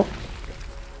tapped out.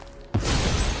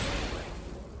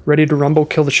 Ready to rumble,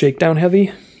 kill the Shakedown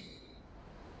Heavy.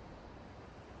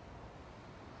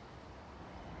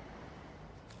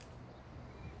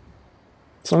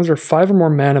 As long as there are 5 or more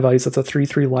mana values, that's a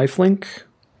 3-3 lifelink.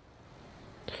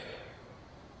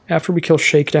 After we kill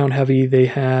Shakedown Heavy, they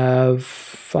have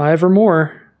 5 or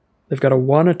more. They've got a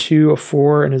 1, a 2, a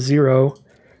 4, and a 0,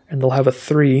 and they'll have a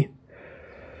 3.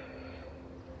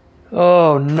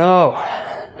 Oh no.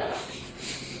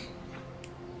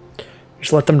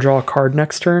 Just let them draw a card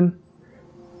next turn.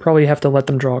 Probably have to let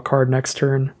them draw a card next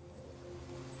turn.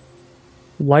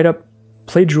 Light up,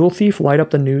 play Jewel Thief, light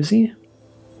up the Newsy.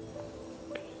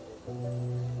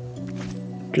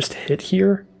 Just hit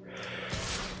here.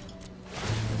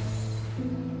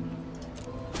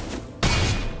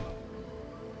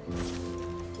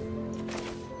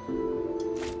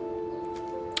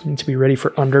 Need to be ready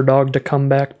for underdog to come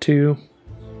back too.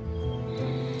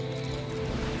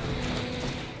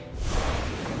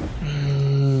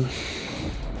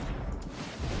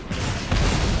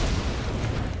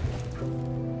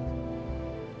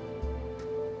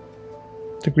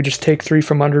 I think we just take 3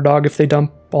 from underdog if they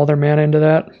dump all their mana into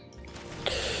that.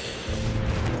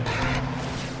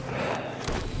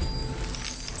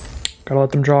 Gotta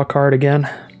let them draw a card again.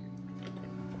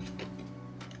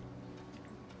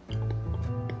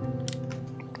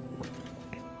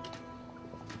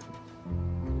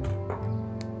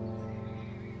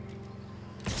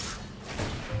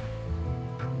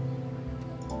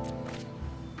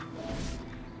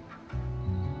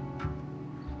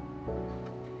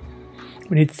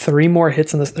 We need 3 more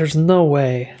hits in this. There's no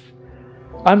way.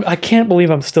 I can't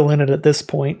believe I'm still in it at this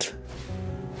point.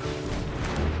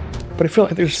 But I feel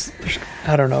like there's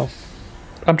I don't know.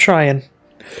 I'm trying.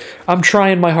 I'm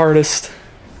trying my hardest.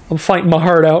 I'm fighting my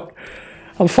heart out.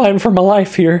 I'm fighting for my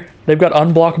life here. They've got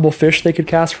unblockable fish they could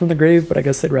cast from the grave, but I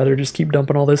guess they'd rather just keep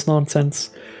dumping all this nonsense.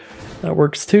 That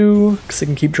works too, because they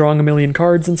can keep drawing a million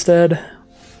cards instead.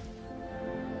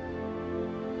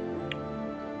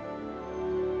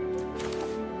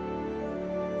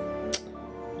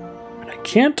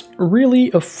 Can't really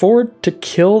afford to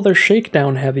kill their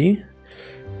Shakedown Heavy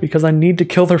because I need to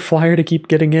kill their flyer to keep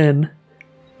getting in.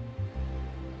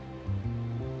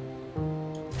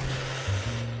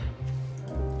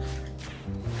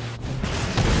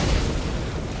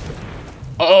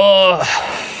 Ugh.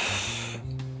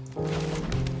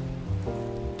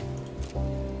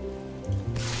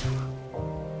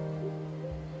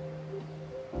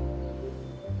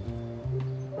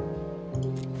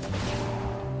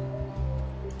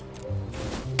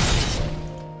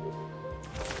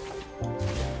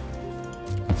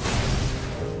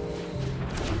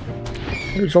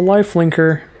 There's a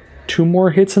lifelinker. 2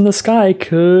 more hits in the sky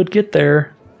could get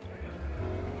there.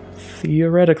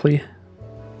 Theoretically.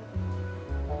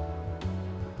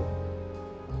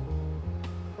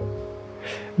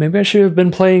 Maybe I should have been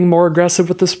playing more aggressive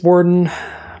with this Warden.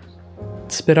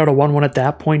 Spit out a 1-1 at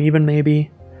that point even,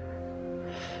 maybe.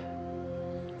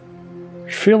 I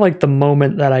feel like the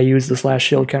moment that I use this last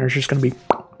shield counter is just going to be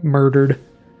murdered.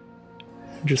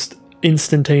 Just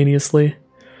instantaneously.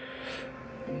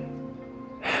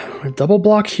 Double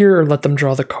block here or let them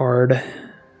draw the card? I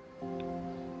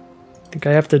think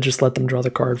I have to just let them draw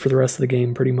the card for the rest of the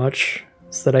game pretty much,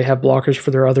 so that I have blockers for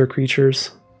their other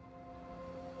creatures.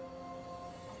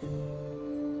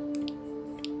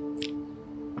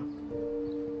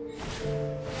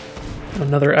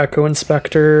 Another Echo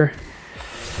Inspector.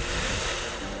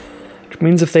 Which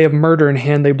means if they have Murder in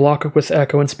hand, they block it with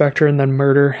Echo Inspector and then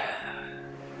Murder.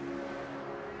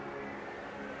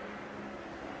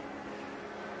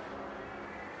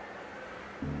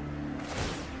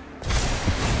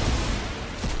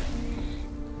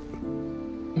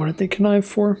 What did they connive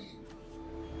for?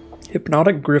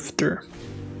 Hypnotic Grifter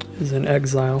is in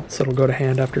exile, so it'll go to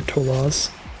hand after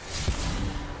Tolaz.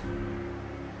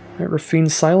 Alright,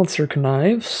 Raffine's Silencer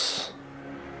Connives.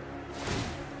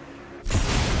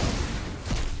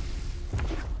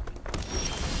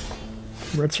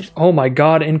 Oh my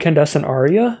god, Incandescent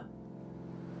Aria?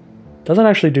 Doesn't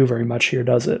actually do very much here,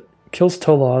 does it? Kills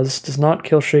Tolaz, does not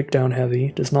kill Shakedown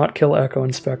Heavy, does not kill Echo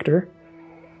Inspector.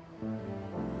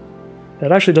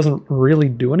 That actually doesn't really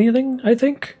do anything, I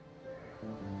think.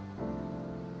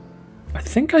 I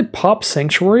think I'd pop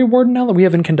Sanctuary Warden now that we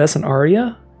have Incandescent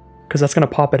Aria, because that's going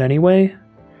to pop it anyway.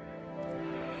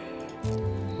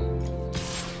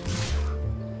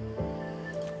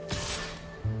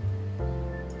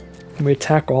 Can we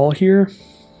attack all here?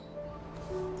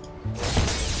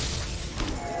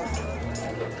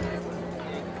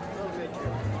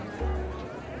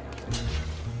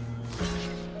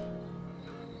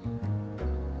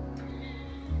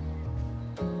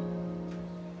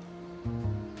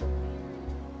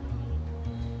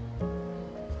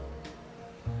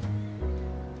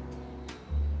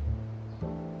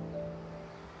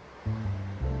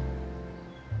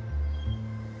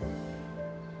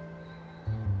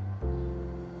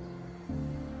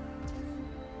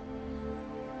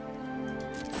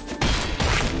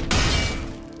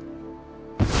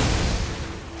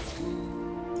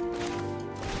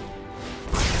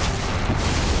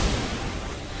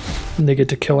 And they get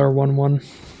to kill our 1/1.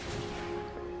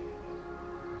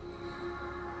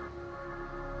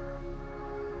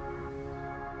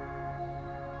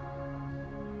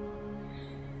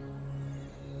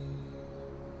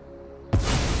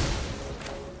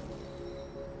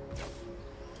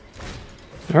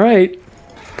 Alright.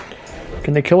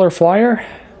 Can they kill our flyer?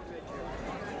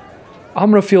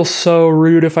 I'm gonna feel so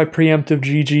rude if I preemptive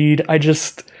GG'd.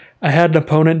 I had an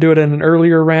opponent do it in an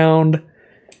earlier round.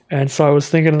 And so I was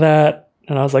thinking of that,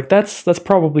 and I was like, that's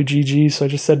probably GG, so I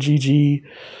just said GG.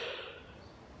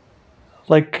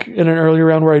 Like, in an earlier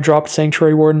round where I dropped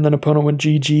Sanctuary Warden, then opponent went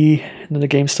GG, and then the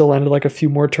game still ended like a few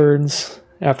more turns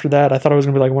after that. I thought it was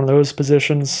going to be like one of those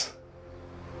positions.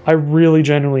 I really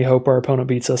genuinely hope our opponent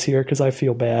beats us here, because I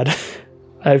feel bad.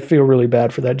 I feel really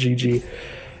bad for that GG.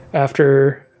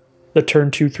 After the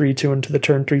turn 2-3-2 into the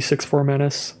turn 3-6-4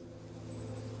 menace.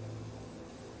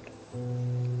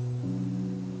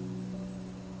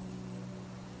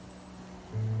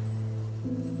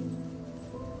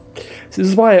 This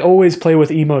is why I always play with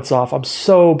emotes off. I'm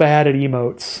so bad at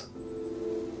emotes.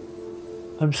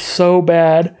 I'm so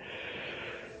bad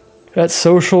at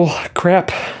social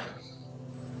crap.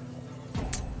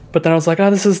 But then I was like,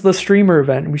 this is the streamer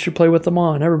event. We should play with them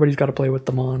on. Everybody's got to play with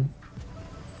them on.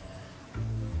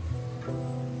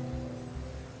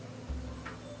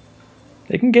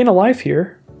 They can gain a life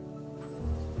here.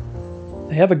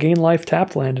 They have a gain life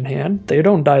tapped land in hand. They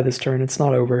don't die this turn. It's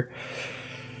not over.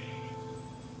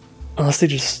 Unless they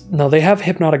just... No, they have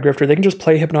Hypnotic Grifter. They can just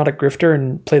play Hypnotic Grifter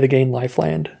and play the gain life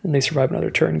land, and they survive another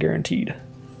turn guaranteed.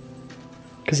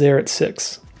 Because they're at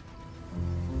 6.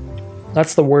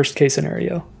 That's the worst case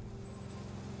scenario.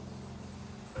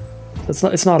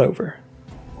 It's not over.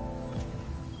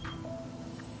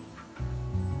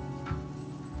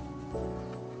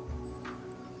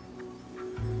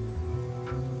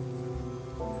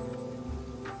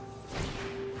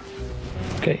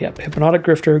 Okay, yep. Hypnotic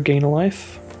Grifter, gain a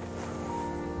life.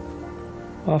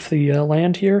 Off the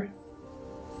land here.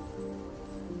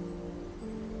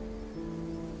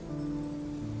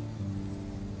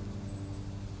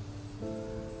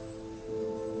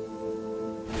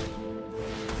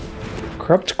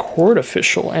 Corrupt Court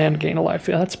Official and gain a life.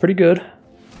 Yeah, that's pretty good.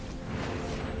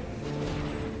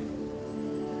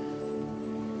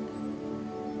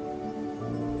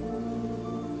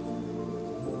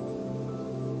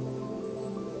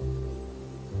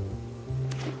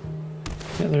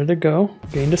 Yeah, there they go.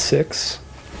 Gained a 6.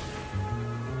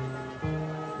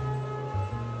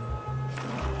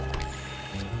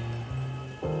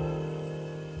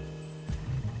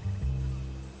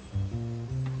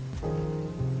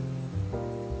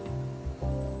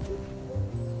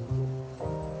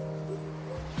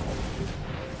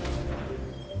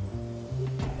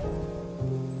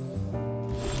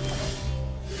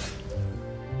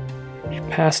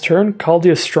 Pass turn.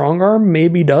 Caldia Strong Arm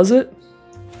maybe does it.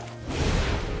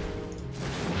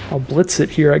 I'll blitz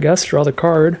it here, I guess. Draw the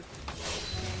card.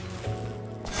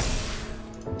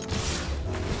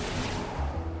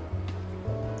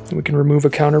 We can remove a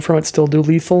counter from it, still do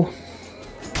lethal.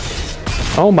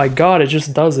 Oh my god, it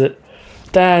just does it.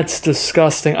 That's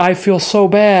disgusting. I feel so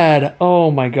bad.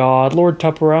 Oh my god. Lord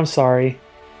Tupperware, I'm sorry.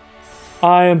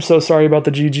 I am so sorry about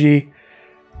the GG.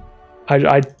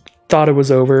 I thought it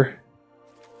was over.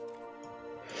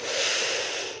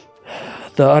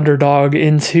 The underdog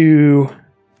into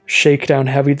Shakedown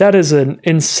Heavy. That is an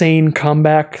insane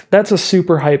comeback. That's a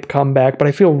super hype comeback, but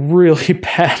I feel really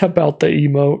bad about the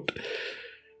emote.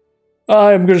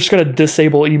 I'm just going to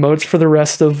disable emotes for the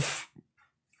rest of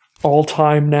all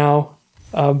time now.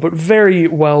 But very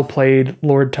well played,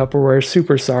 Lord Tupperware.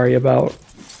 Super sorry about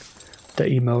the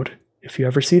emote. If you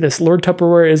ever see this, Lord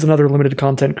Tupperware is another limited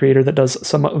content creator that does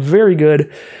some very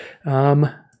good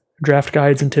draft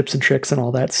guides and tips and tricks and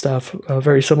all that stuff.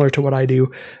 Very similar to what I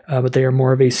do, but they are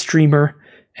more of a streamer.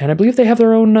 And I believe they have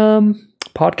their own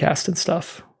podcast and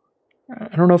stuff.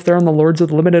 I don't know if they're on the Lords of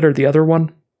the Limited or the other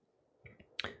one.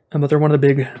 But they're one of the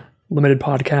big limited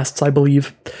podcasts, I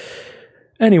believe.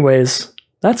 Anyways,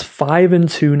 that's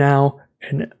 5-2 now.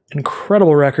 An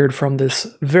incredible record from this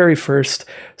very first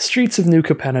Streets of New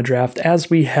Capenna draft as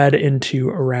we head into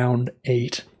round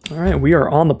 8. All right, we are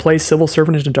on the play. Civil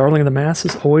Servant into Darling of the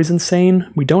Masses, always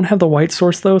insane. We don't have the white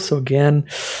source, though, so again,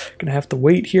 gonna have to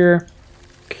wait here.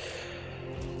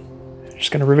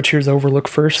 Just gonna Riveteer's Overlook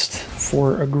first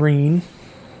for a green.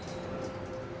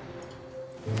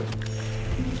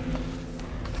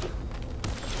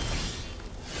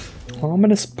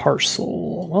 Ominous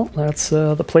Parcel. Well, that's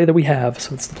the play that we have,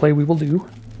 so it's the play we will do.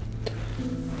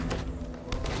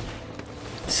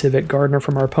 Civic Gardener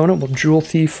from our opponent will Jewel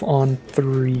Thief on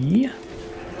 3.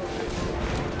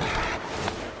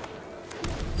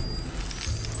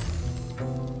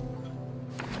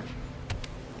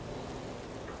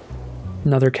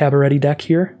 Another Cabaret deck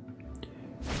here.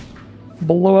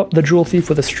 Blow up the Jewel Thief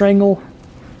with a Strangle.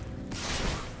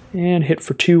 And hit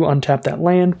for 2, untap that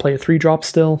land, play a 3-drop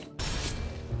still.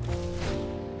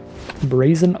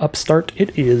 Brazen Upstart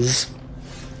it is.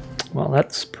 Well,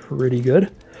 that's pretty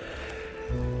good.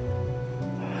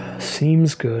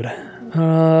 Seems good.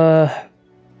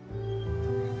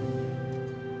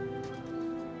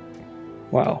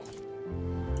 Wow.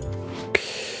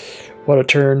 What a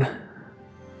turn.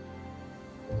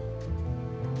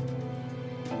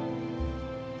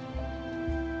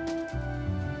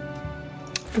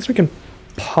 I guess we can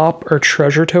pop our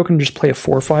treasure token and just play a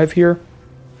 4/5 here.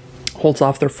 Holds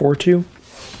off their 4/2.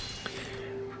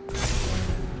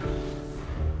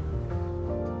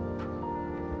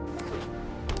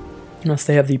 Unless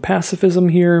they have the pacifism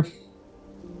here.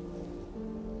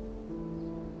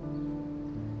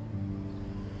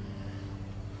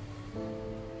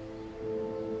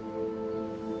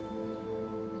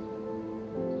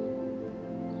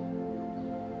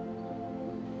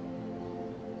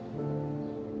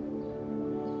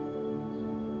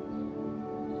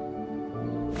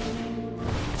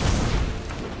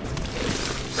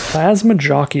 Plasma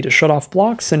Jockey to shut off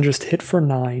blocks and just hit for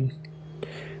 9.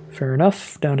 Fair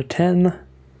enough. Down to 10.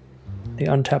 They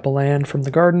untap a land from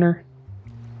the Gardener.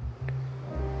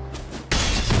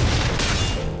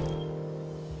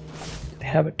 They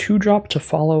have a 2-drop to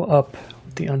follow up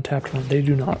with the untapped one. They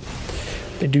do not.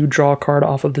 They do draw a card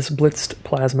off of this blitzed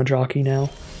Plasma Jockey now.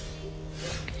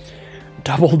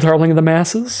 Double Darling of the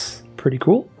Masses. Pretty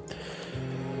cool.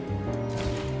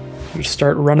 Just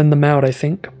start running them out, I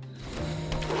think.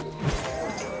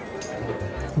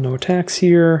 No attacks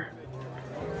here.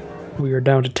 We are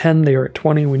down to 10, they are at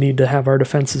 20. We need to have our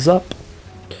defenses up.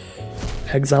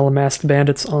 Exile a Masked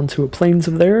Bandits onto a Plains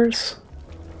of theirs.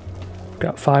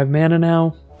 Got 5 mana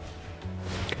now.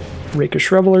 Rakish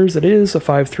Revelers, it is a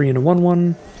 5/3 and a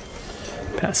 1/1.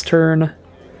 Pass turn.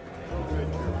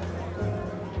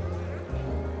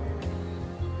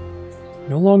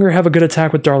 No longer have a good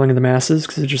attack with Darling of the Masses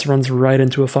because it just runs right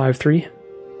into a 5/3.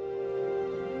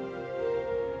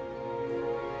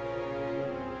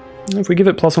 If we give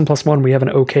it +1/+1, we have an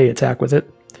okay attack with it.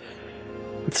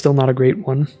 It's still not a great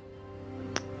one.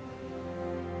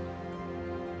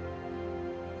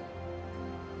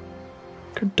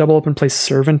 Could double up and play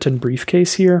Servant and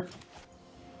Briefcase here.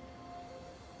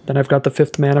 Then I've got the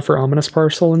 5th mana for Ominous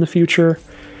Parcel in the future.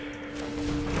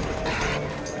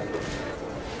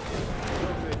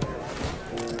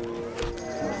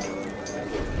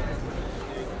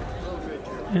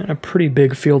 And a pretty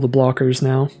big field of blockers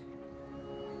now.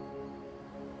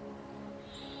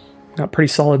 Got pretty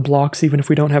solid blocks even if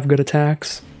we don't have good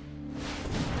attacks.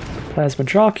 Plasma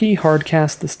Jockey, hard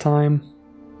cast this time.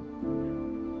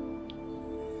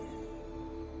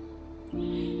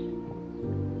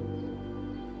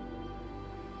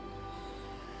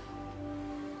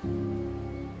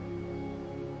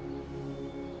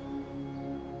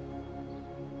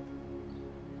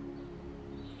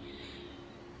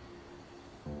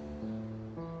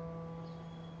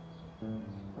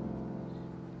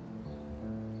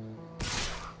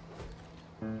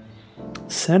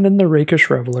 Send in the Rakish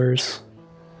Revelers.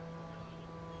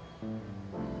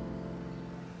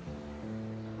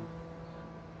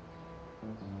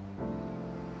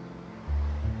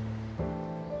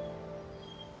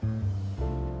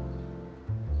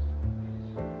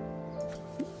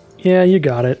 Yeah, you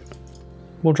got it.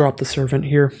 We'll drop the servant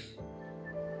here.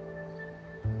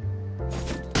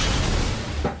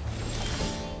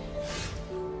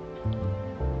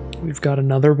 We've got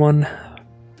another one.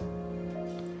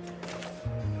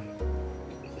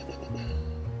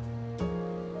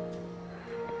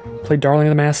 Play Darling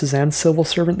of the Masses and Civil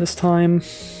Servant this time.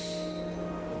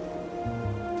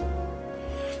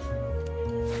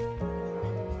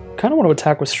 Kind of want to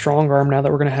attack with Strong Arm now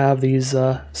that we're going to have these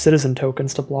citizen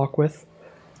tokens to block with.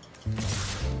 I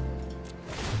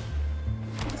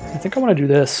think I want to do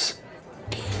this.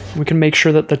 We can make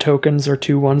sure that the tokens are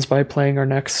 2/1s by playing our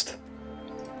next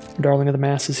Darling of the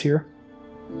Masses here.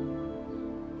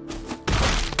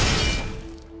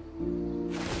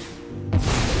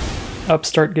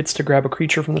 Upstart gets to grab a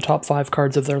creature from the top 5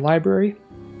 cards of their library.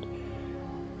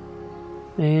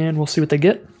 And we'll see what they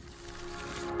get.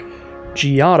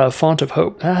 Giada, Font of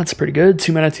Hope. That's pretty good.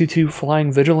 2 mana, 2/2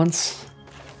 Flying Vigilance.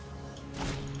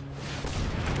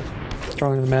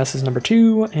 Darling of the Masses number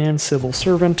 2, and Civil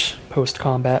Servant,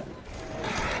 post-combat.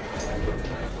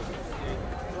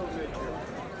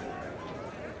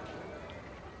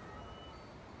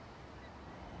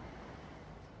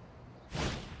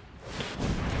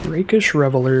 Rakish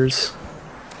Revelers.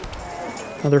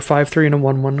 Another 5/3 and a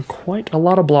 1/1. Quite a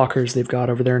lot of blockers they've got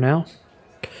over there now.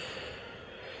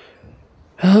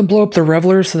 Blow up the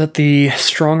Revelers so that the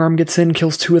Strong Arm gets in,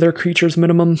 kills 2 of their creatures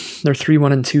minimum. They're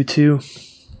 3/1 and 2/2.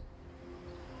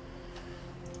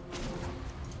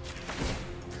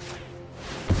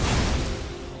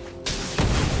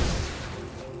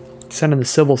 Send in the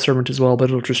Civil Servant as well, but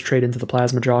it'll just trade into the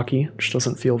Plasma Jockey, which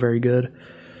doesn't feel very good.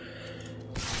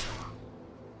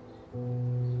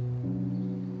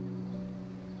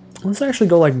 Let's actually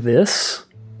go like this.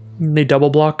 They double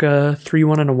block a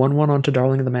 3/1 and a 1/1 onto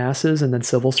Darling of the Masses, and then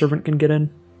Civil Servant can get in.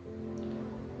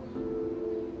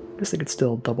 I guess they could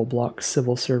still double block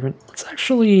Civil Servant. Let's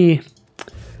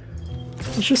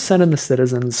just send in the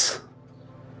citizens.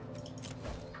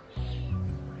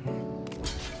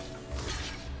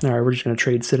 Alright, we're just going to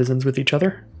trade citizens with each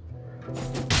other.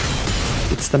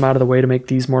 Gets them out of the way to make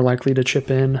these more likely to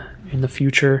chip in the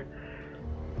future.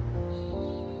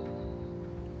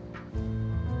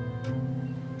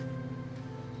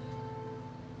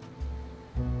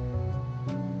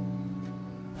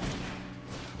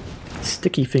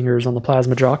 Sticky fingers on the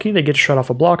Plasma Jockey. They get to shut off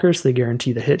a blocker, so they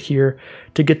guarantee the hit here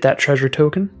to get that treasure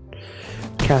token.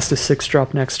 Cast a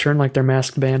 6-drop next turn like they're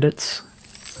Masked Bandits.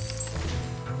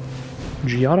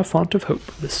 Giada, Font of Hope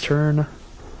this turn.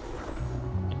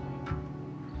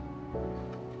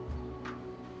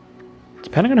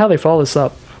 Depending on how they follow this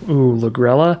up. Ooh,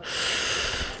 Lagrella.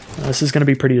 This is going to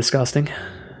be pretty disgusting.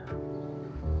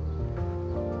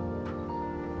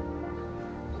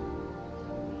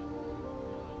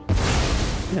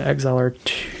 Yeah, exile our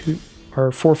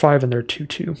 4/5 and they're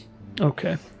 2/2.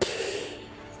 Okay.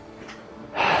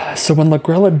 So when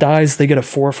Lagrella dies, they get a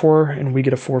 4/4 and we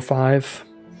get a 4/5.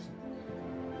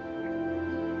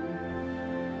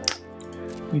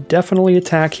 We definitely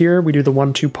attack here. We do the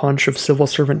 1/2 punch of Civil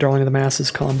Servant, Darling of the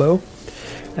Masses combo.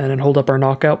 And then hold up our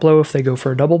knockout blow if they go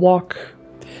for a double block.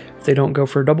 If they don't go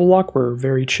for a double block, we're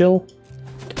very chill.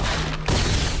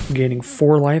 Gaining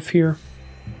 4 life here.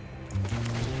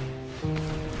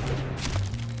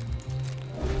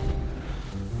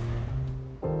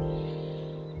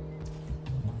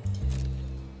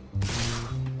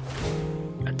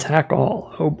 Attack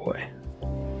all. Oh boy.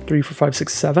 3 for 5,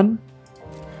 6, 7.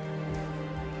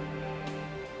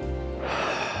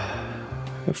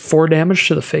 4 damage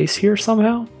to the face here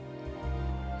somehow.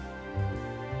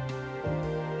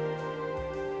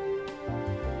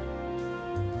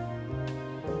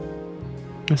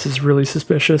 This is really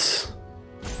suspicious.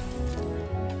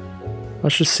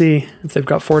 Let's just see if they've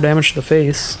got 4 damage to the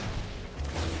face.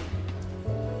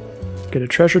 Get a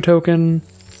treasure token.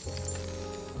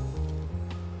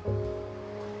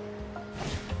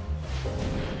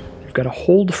 They've got a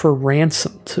hold for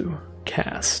ransom to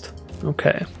cast.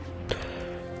 Okay.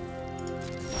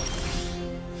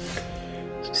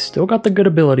 Still got the good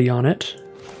ability on it.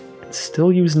 Still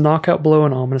use Knockout Blow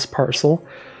and Ominous Parcel.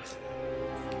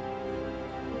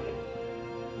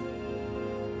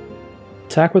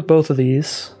 Attack with both of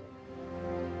these.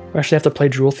 We actually have to play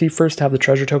Jewel Thief first to have the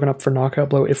treasure token up for Knockout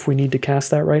Blow if we need to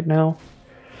cast that right now.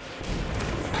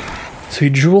 So we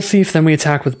Jewel Thief, then we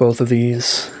attack with both of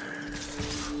these.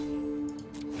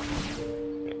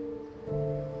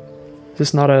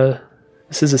 This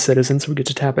is a citizen, so we get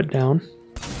to tap it down.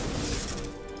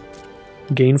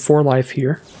 Gain 4 life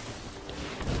here.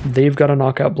 They've got a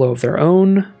Knockout Blow of their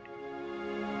own.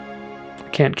 I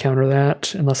can't counter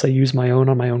that unless I use my own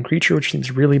on my own creature, which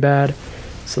seems really bad.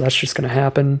 so that's just going to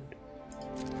happen.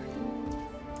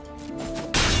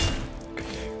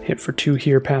 Hit for 2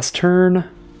 here past turn.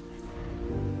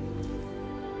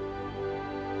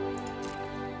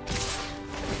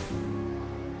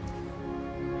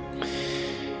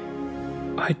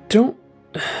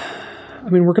 I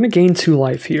mean, we're going to gain 2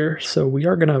 life here, so we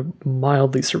are going to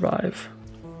mildly survive.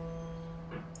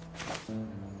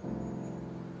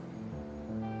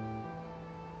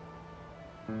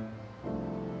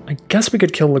 I guess we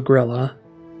could kill Lagrilla.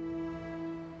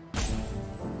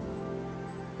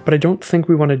 But I don't think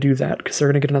we want to do that, because they're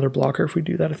going to get another blocker if we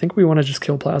do that. I think we want to just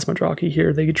kill Plasma Jockey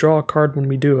here. They draw a card when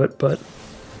we do it, but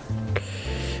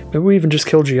maybe we even just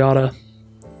kill Giada.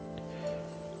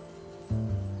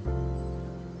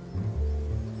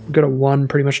 We go to 1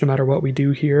 pretty much no matter what we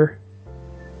do here.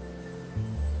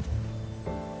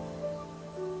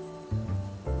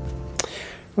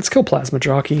 Let's kill Plasma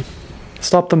Jockey.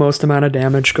 Stop the most amount of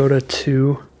damage, go to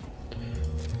 2.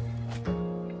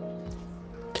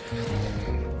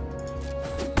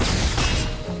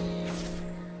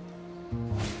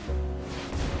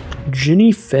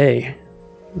 Ginny Fey.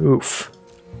 Oof.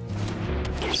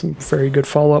 There's some very good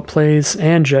follow-up plays,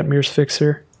 and Jetmir's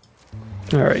Fixer.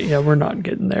 Alright, yeah, we're not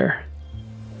getting there.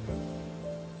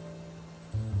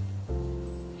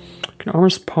 Can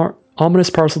Ominous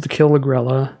Parcel to kill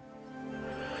Lagrella.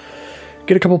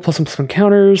 Get a couple +1/+1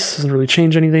 counters. Doesn't really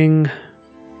change anything.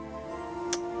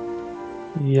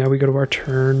 Yeah, we go to our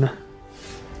turn.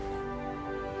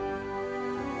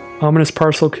 Ominous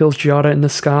Parcel kills Giada in the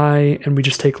sky, and we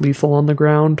just take lethal on the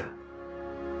ground.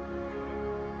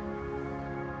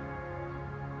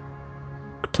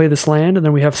 Play this land, and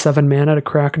then we have 7 mana to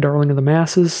crack Darling of the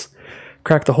Masses.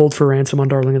 Crack the hold for ransom on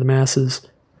Darling of the Masses.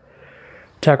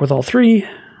 Attack with all 3,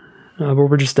 but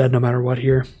we're just dead no matter what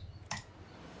here.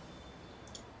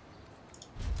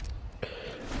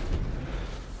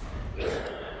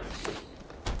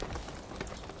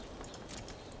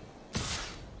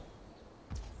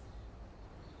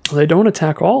 They don't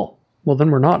attack all. Well,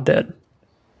 then we're not dead.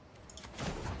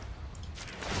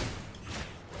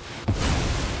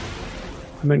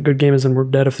 I meant good game as in we're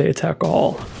dead if they attack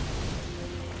all.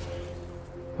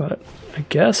 But I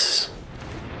guess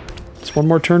it's 1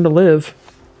 more turn to live.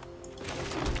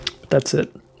 But that's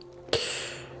it.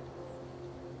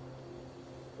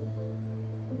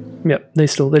 Yep, they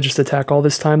just attack all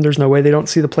this time. There's no way they don't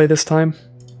see the play this time.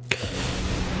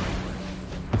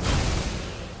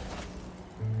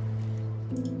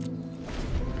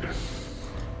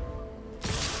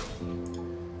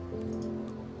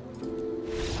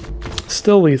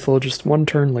 Still lethal, just 1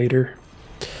 turn later.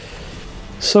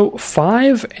 So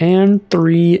 5 and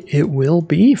 3 it will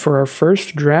be for our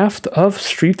first draft of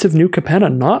Streets of New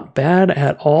Capenna. Not bad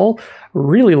at all.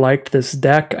 Really liked this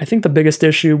deck. I think the biggest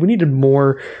issue, we needed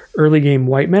more early game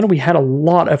white mana. We had a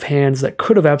lot of hands that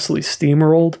could have absolutely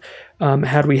steamrolled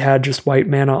had we had just white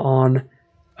mana on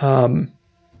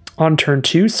turn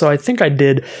 2, so I think I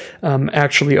did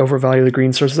actually overvalue the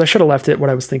green sources. I should have left it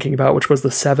what I was thinking about, which was the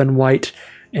 7 white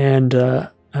and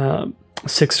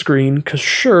 6 green, because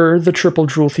sure, the triple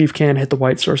Jewel Thief can hit the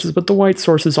white sources, but the white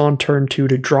sources on turn 2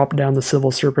 to drop down the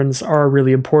Civil Serpents are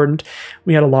really important.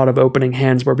 We had a lot of opening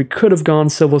hands where we could have gone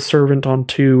Civil Servant on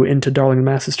 2 into Darling of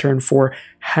the Masses turn 4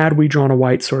 had we drawn a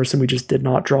white source, and we just did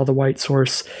not draw the white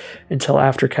source until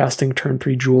after casting turn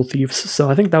 3 Jewel Thieves.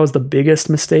 So I think that was the biggest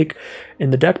mistake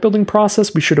in the deck building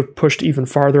process. We should have pushed even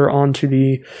farther onto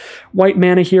the white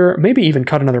mana here, maybe even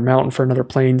cut another mountain for another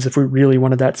plains if we really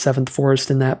wanted that 7th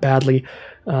forest in that badly.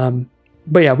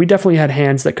 But yeah, we definitely had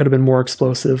hands that could have been more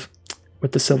explosive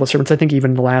with the Civil Servants. I think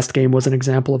even the last game was an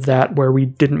example of that, where we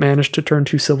didn't manage to turn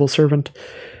 2 Civil Servant,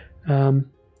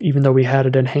 even though we had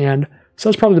it in hand. So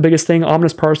that's probably the biggest thing.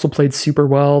 Ominous Parcel played super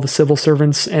well. The Civil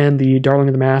Servants and the Darling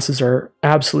of the Masses are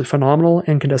absolutely phenomenal.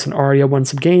 Incandescent Aria won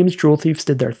some games. Jewel Thieves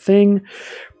did their thing.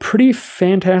 Pretty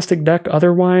fantastic deck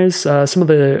otherwise. Some of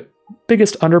the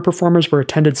biggest underperformers were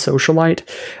Attended Socialite.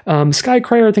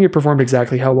 Skycryer, I think it performed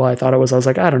exactly how well I thought it was. I was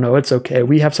like, I don't know, it's okay.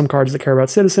 We have some cards that care about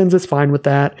citizens. It's fine with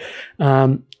that.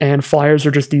 And Flyers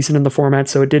are just decent in the format,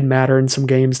 so it did matter in some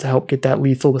games to help get that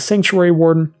lethal with Sanctuary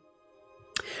Warden.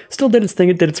 Still did its thing,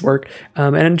 it did its work.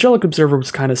 And Angelic Observer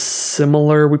was kind of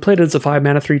similar. We played it as a 5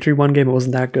 mana 3/3 one game. It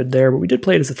wasn't that good there, but we did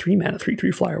play it as a 3 mana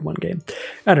 3/3 flyer one game.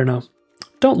 I don't know.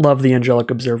 Don't love the Angelic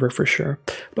Observer for sure.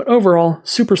 But overall,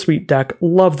 super sweet deck.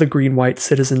 Love the green-white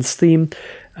Citizens theme.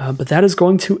 But that is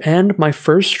going to end my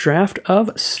first draft of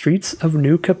Streets of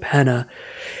New Capenna.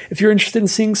 If you're interested in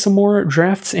seeing some more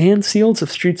drafts and seals of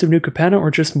Streets of New Capenna,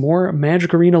 or just more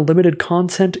Magic Arena limited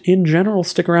content in general,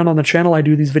 stick around on the channel. I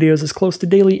do these videos as close to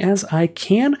daily as I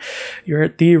can. You're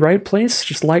at the right place.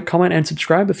 Just like, comment, and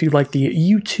subscribe if you'd like the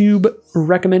YouTube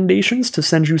recommendations to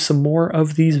send you some more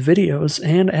of these videos.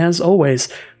 And as always,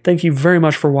 thank you very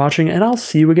much for watching, and I'll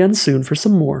see you again soon for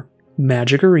some more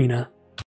Magic Arena.